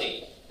save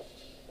money.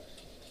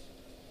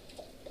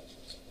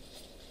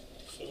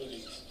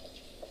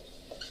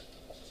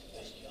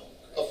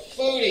 A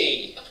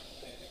foodie.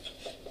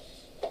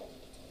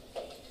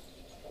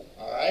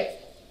 All right.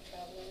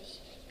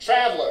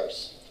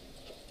 Travelers.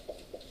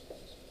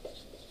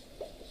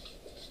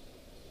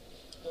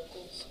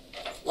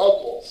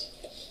 Locals.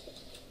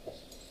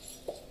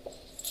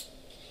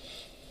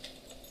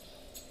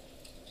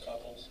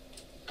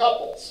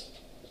 Couples.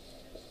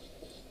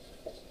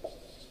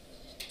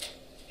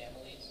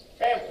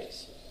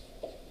 Families.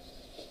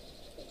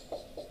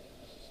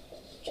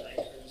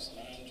 Drinkers,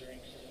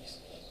 non-drinkers,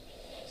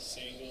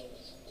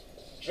 singles.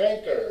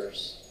 Drinkers.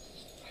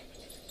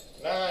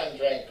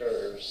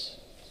 Non-drinkers.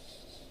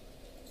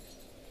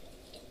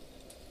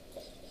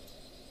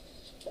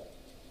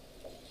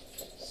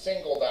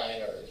 Single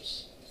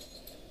diners.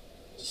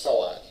 So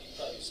on.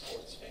 Probably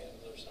sports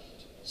fans or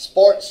something.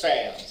 Sports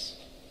fans.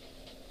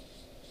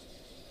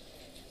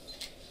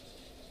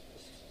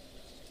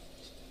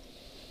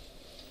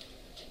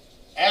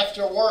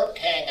 After work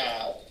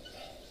hangout.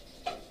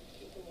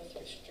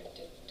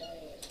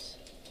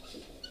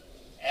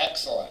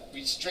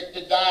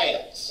 restricted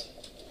diets.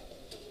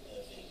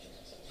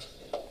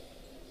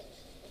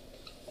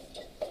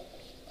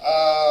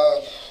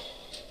 What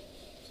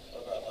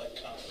about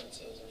like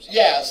conferences or something?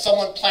 Yeah,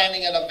 someone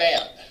planning an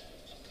event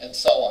and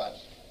so on.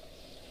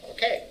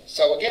 Okay,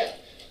 so again,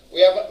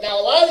 we have, now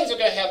a lot of these are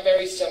going to have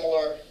very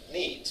similar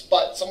needs,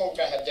 but some of them are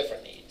going to have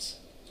different needs,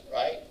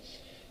 right?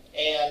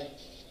 And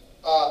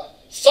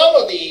some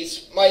of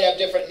these might have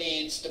different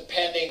needs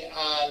depending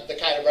on the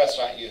kind of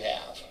restaurant you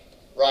have,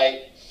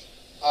 right?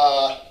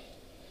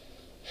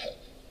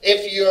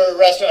 If your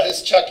restaurant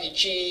is Chuck E.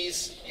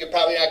 Cheese, you're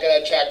probably not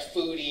going to attract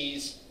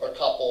foodies or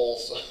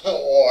couples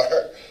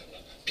or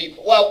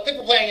people. Well,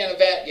 people planning an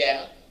event,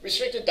 yeah.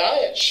 Restricted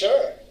diet,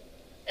 sure.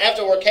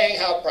 After work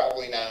hangout,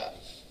 probably not.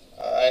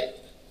 All right.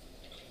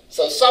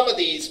 So some of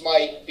these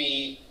might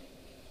be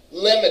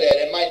limited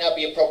and might not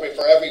be appropriate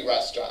for every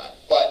restaurant,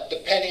 but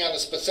depending on the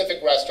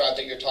specific restaurant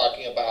that you're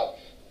talking about,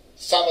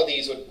 some of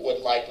these would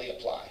likely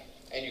apply,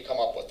 and you come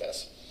up with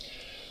this.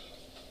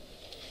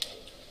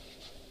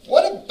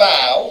 What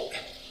about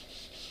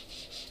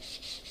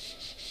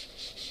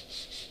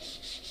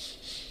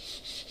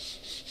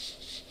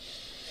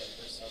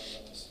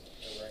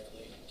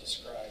directly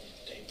describe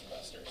Dave and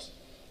Buster's.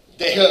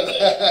 That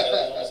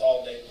was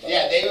all Dave and Buster's.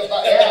 Yeah, Dave and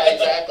Buster's. Yeah,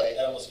 exactly.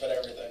 That almost fit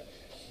everything.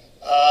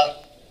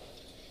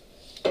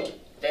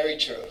 Very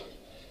true.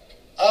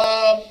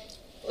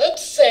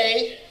 Let's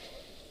say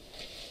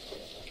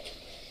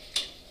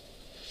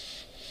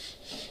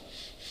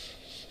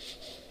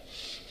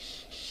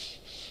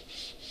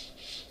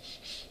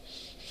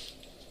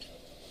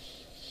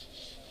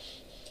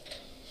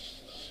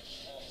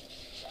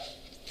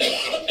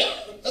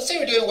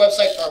we're doing a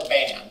website for a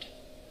band.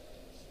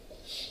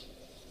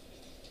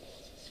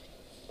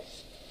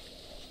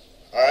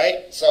 All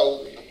right,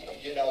 so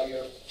you know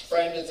your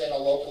friend is in a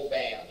local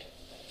band.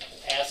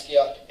 Ask you,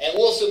 and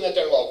we'll assume that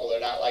they're local. They're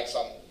not like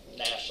some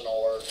national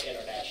or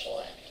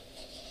international act.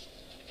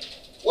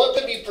 What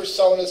could be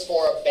personas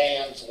for a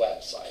band's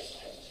website?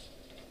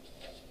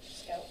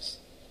 Scouts.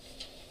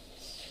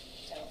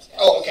 Talent Scouts.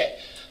 Oh, okay.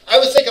 I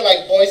was thinking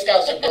like Boy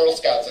Scouts and Girl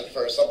Scouts at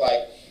first. I'm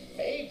like,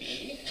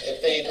 maybe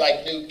if they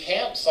like new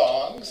camp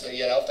songs,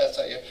 you know, if that's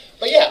how you.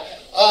 But yeah,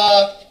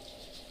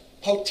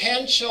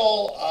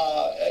 potential,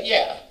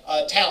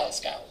 talent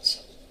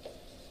scouts.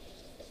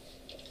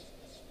 You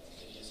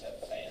just have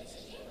fans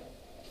in general.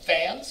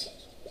 Fans.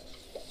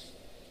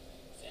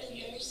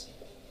 Vendors.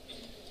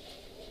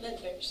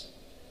 Vendors.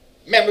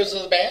 Members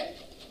of the band,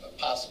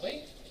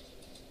 possibly.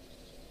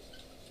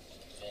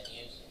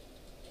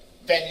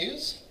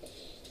 Venues.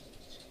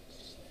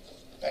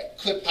 That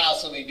could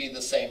possibly be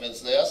the same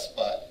as this,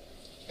 but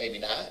maybe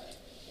not.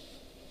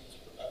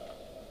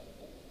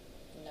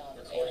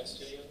 Recording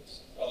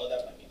studios. Oh,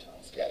 that might be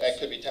Talent Scouts. Yeah, that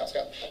could be Talent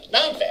Scouts.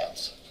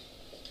 Non-fans.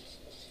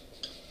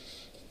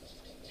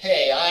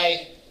 Hey,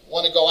 I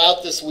want to go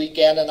out this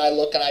weekend and I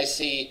look and I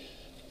see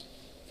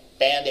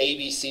band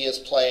ABC is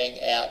playing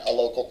at a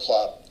local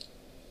club.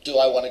 Do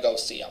I want to go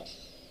see them?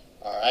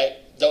 All right.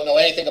 Don't know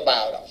anything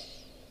about them.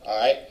 All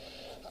right.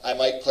 I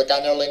might click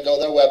on their link, go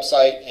to their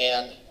website,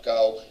 and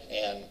go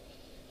and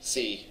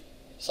see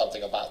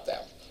something about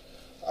them.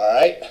 All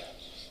right.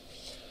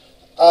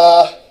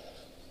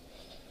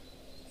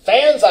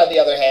 Fans, on the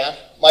other hand,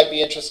 might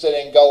be interested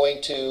in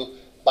going to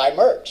buy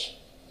merch,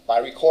 buy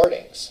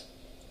recordings,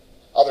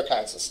 other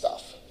kinds of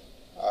stuff.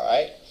 All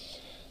right.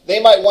 They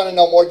might want to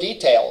know more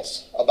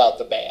details about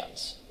the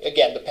bands.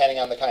 Again, depending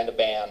on the kind of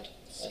band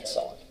and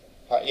so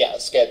on. Yeah,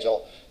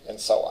 schedule and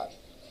so on.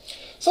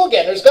 So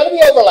again, there's going to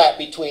be overlap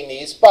between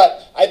these,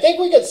 but I think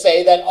we could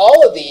say that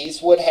all of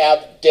these would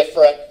have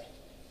different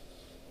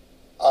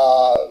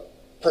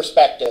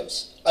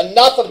perspectives.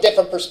 Enough of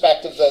different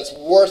perspectives that it's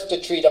worth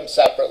to treat them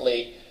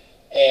separately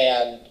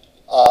and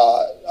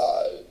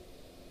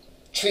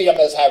treat them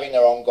as having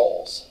their own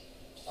goals.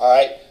 All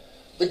right.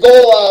 The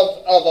goal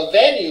of a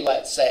venue,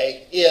 let's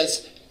say,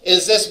 is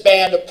this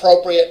band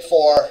appropriate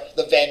for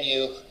the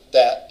venue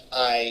that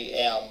I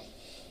am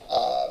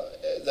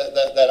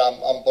that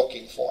I'm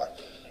booking for?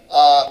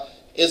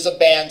 Is the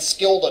band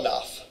skilled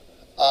enough?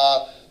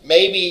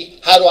 Maybe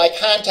how do I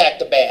contact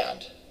the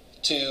band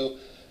to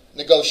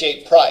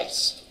negotiate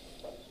price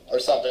or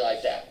something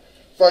like that?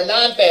 For a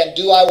non-fan,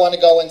 do I want to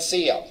go and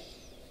see them?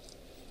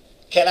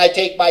 Can I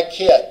take my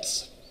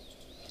kids?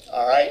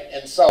 All right,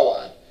 and so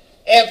on.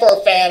 And for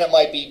a fan, it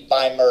might be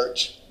buy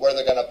merch, where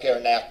they're going to appear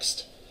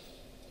next.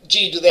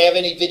 Gee, do they have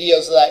any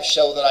videos of that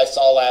show that I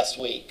saw last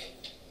week?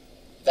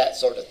 That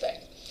sort of thing.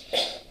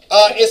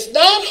 It's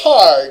not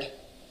hard,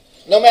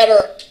 no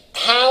matter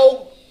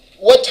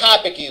what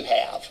topic you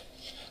have.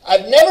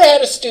 I've never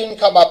had a student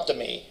come up to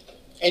me,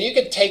 and you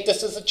can take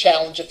this as a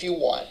challenge if you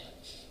want,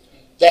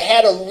 that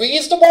had a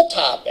reasonable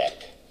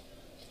topic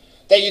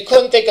that you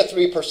couldn't think of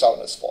 3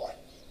 personas for.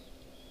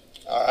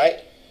 All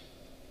right?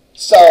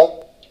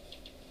 So,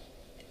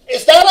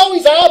 it's not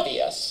always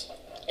obvious,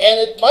 and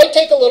it might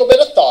take a little bit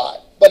of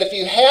thought, but if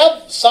you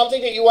have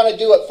something that you want to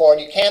do it for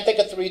and you can't think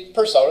of 3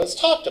 personas,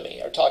 talk to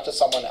me or talk to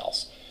someone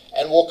else,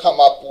 and we'll come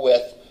up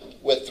with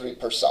 3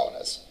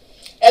 personas.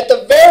 at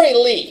the very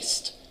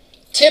least,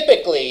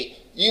 typically,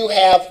 you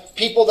have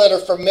people that are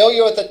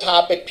familiar with the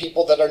topic,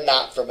 people that are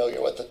not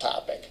familiar with the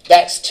topic.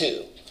 That's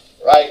two,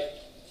 right?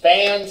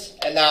 Fans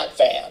and not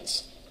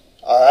fans,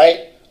 all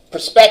right?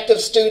 Prospective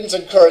students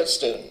and current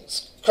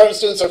students. Current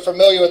students are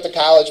familiar with the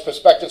college,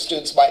 prospective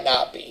students might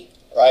not be,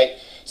 right?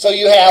 So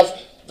you have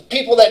the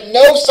people that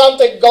know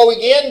something going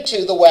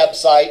into the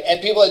website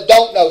and people that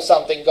don't know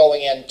something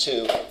going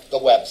into the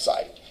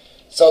website.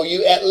 So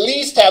you at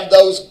least have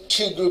those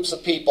two groups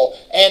of people,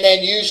 and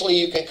then usually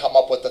you can come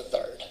up with a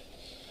third.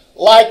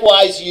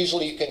 Likewise,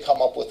 usually you can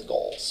come up with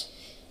goals.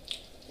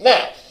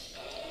 Now,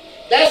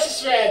 that's the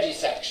strategy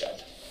section,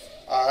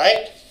 all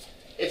right?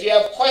 If you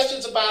have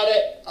questions about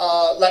it,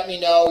 let me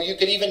know. You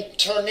could even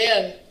turn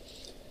in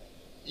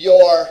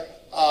your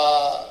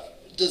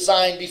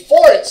design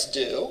before it's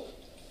due,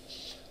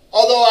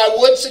 although I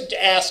would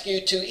ask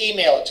you to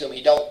email it to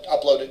me. Don't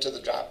upload it to the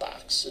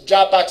Dropbox. The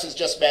Dropbox is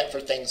just meant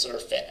for things that are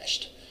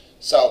finished.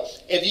 So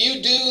if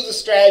you do the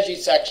strategy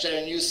section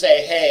and you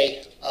say,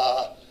 hey,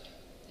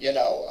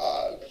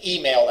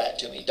 email that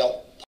to me. Don't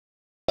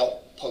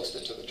post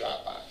it to the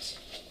Dropbox.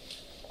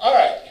 All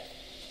right.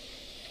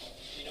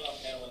 Do you know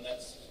offhand when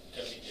that's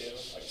going to be due,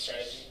 like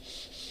strategy?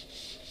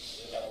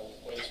 Is it about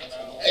a ways from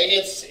now?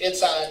 It's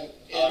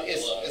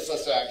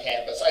listed on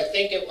Canvas. I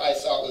think I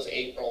saw it was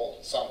April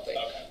something.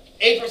 Okay.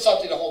 April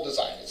something. The whole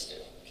design is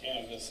due.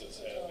 Canvas is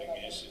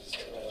having issues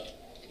today.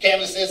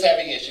 Canvas is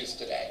having issues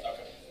today.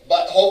 Okay.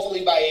 But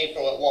hopefully by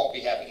April it won't be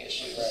having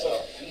issues. Right. So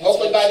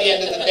hopefully by the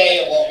end of the day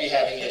it won't be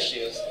having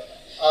issues.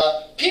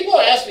 People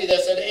ask me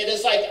this, and it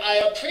is like, I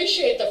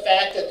appreciate the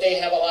fact that they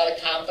have a lot of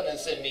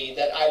confidence in me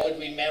that I would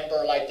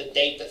remember like the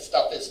date that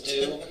stuff is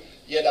due,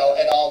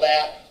 and all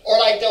that. Or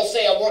like they'll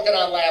say, I'm working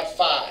on Lab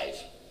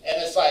 5.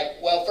 And it's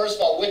like, well, first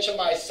of all, which of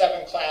my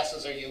 7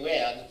 classes are you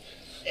in?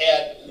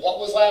 And what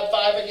was Lab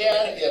 5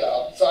 again?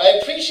 So I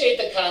appreciate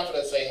the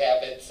confidence they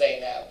have in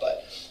saying that,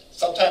 but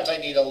sometimes I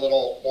need a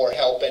little more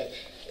help, and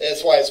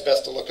that's why it's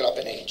best to look it up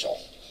in Angel.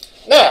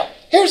 Now,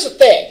 here's the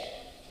thing.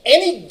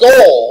 Any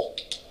goal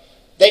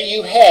that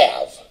you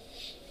have,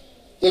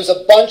 there's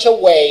a bunch of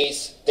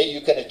ways that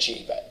you can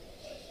achieve it.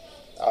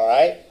 All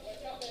right?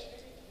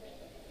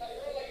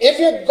 If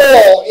your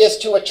goal is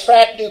to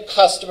attract new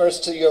customers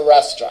to your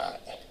restaurant,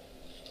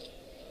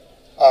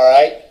 all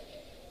right,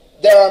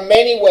 there are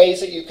many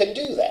ways that you can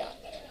do that.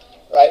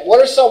 Right? What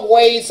are some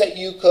ways that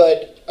you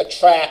could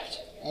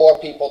attract more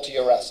people to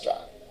your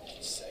restaurant?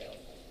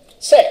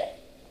 Sale.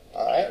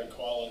 All right? Better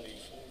quality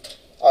food.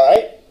 All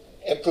right?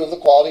 Improve the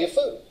quality of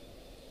food.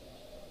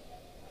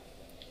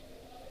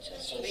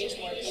 Reach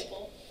more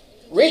people.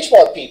 Reach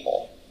more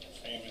people.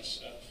 Famous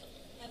chef.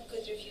 Have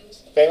good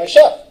reviews. Famous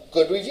chef.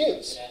 Good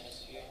reviews.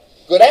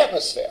 Good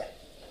atmosphere.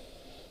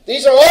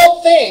 These are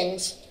all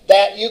things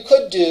that you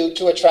could do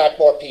to attract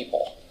more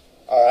people.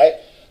 All right?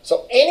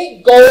 So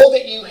any goal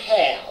that you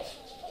have,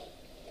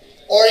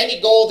 or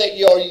any goal that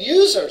your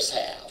users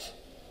have,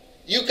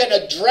 you can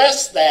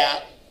address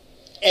that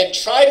and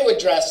try to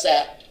address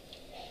that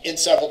in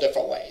several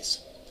different ways.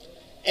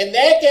 And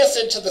that gets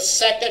into the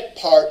second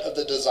part of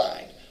the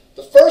design.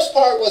 The first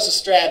part was the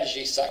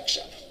strategy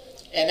section,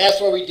 and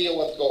that's where we deal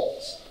with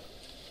goals.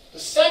 The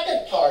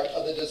second part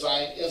of the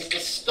design is the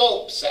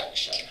scope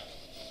section.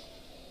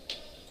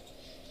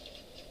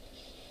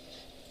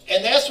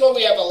 And that's where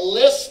we have a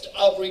list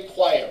of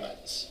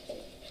requirements.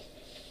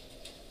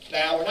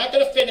 Now, we're not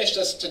going to finish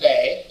this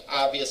today,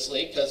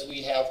 obviously, because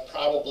we have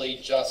probably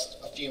just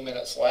a few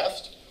minutes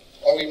left,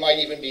 or we might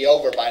even be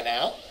over by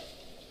now.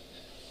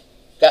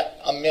 Got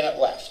a minute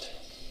left.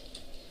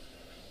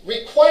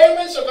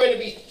 Requirements are going to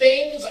be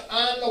things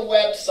on the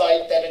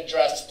website that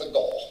address the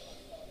goal.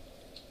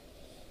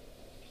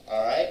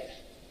 All right?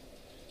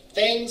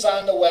 Things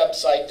on the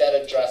website that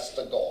address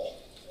the goal.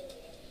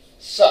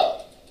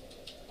 So,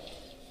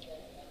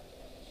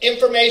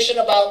 information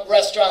about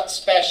restaurant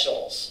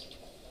specials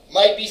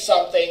might be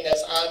something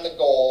that's on the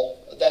goal,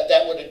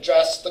 that would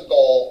address the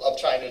goal of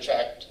trying to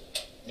attract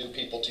new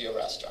people to your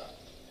restaurant.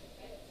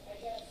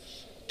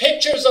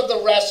 Pictures of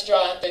the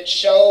restaurant that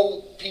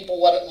show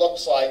people what it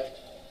looks like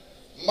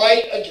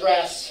might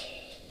address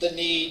the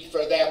need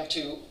for them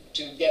to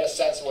get a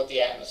sense of what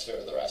the atmosphere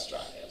of the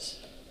restaurant is.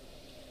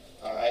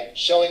 All right,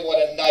 showing what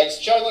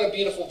a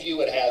beautiful view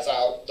it has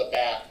out the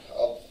back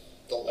of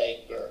the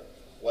lake or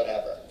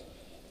whatever.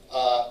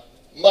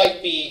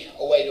 Might be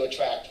a way to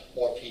attract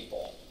more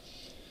people.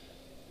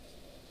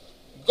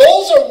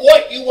 Goals are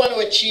what you want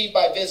to achieve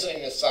by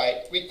visiting the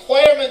site.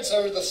 Requirements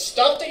are the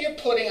stuff that you're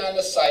putting on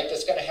the site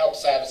that's going to help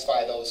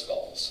satisfy those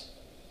goals.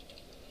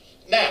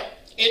 Now,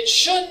 it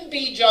shouldn't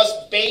be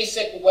just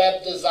basic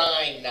web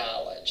design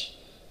knowledge.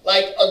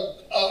 Like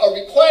a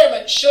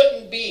requirement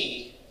shouldn't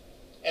be,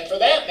 and for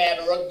that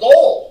matter, a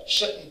goal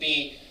shouldn't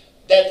be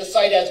that the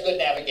site has good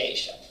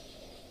navigation.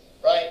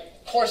 Right?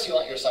 Of course you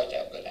want your site to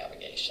have good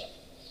navigation.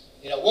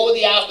 What would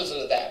the opposite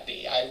of that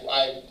be?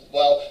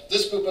 Well,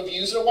 this group of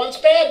users wants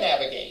bad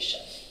navigation.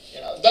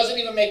 It doesn't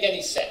even make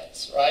any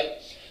sense, right?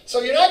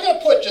 So you're not going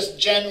to put just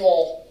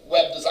general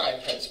web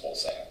design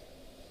principles there.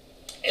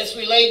 is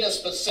related to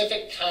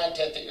specific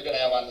content that you're going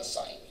to have on the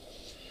site.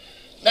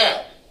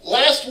 Now,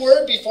 last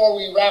word before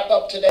we wrap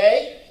up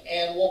today,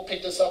 and we'll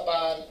pick this up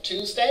on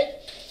Tuesday,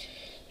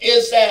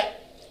 is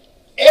that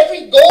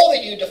every goal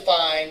that you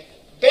define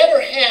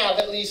better have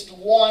at least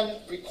one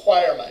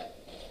requirement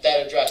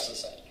that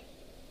addresses it,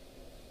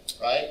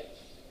 right?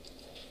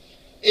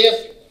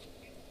 If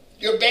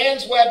your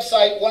band's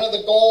website, one of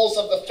the goals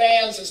of the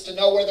fans is to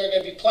know where they're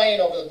going to be playing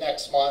over the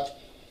next month,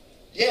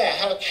 yeah,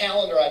 have a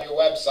calendar on your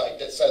website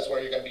that says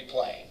where you're going to be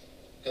playing,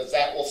 because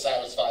that will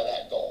satisfy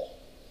that goal.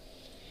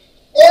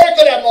 Or it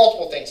could have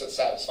multiple things that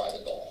satisfy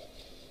the goal,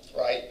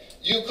 right?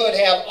 You could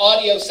have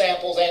audio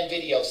samples and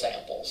video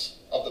samples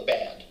of the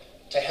band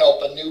to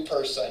help a new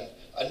person,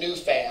 a new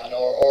fan,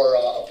 or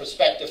a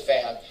prospective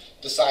fan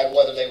decide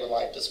whether they would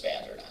like this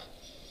band or not.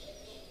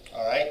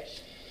 All right?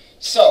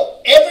 So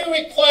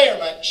every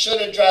requirement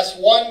should address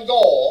one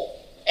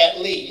goal at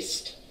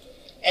least,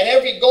 and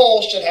every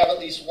goal should have at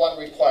least one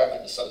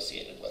requirement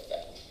associated with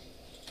that.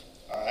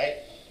 All right?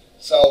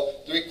 So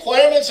the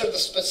requirements are the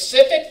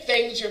specific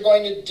things you're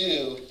going to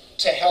do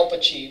to help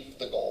achieve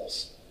the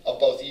goals of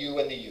both you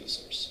and the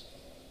users.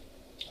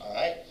 All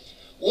right?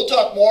 We'll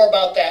talk more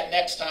about that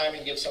next time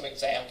and give some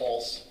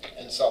examples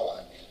and so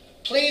on.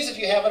 Please, if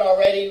you haven't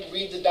already,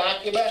 read the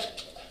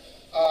document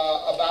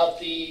about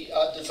the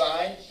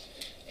design,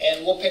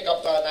 and we'll pick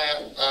up on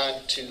that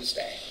on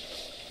Tuesday.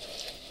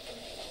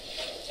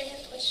 I have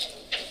a question.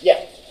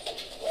 Yeah.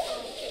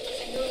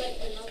 I know like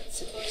we're not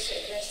supposed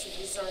to address the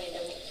design,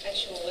 the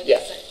actual web Yeah.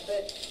 design,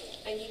 but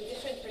I mean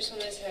different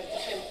personas have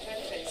different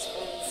preference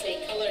on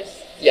say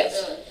colors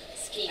Yes.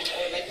 scheme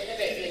or like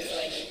whatever it is.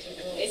 Like,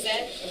 is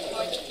that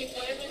part of the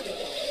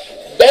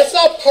requirement? That's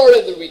not part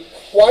of the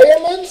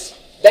requirements.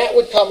 That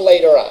would come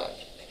later on.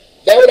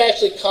 That would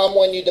actually come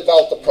when you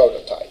develop the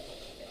prototype.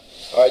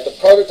 All right, the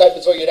prototype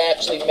is where you'd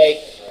actually make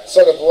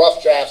sort of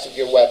rough drafts of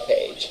your web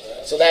page.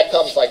 So that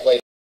comes like later.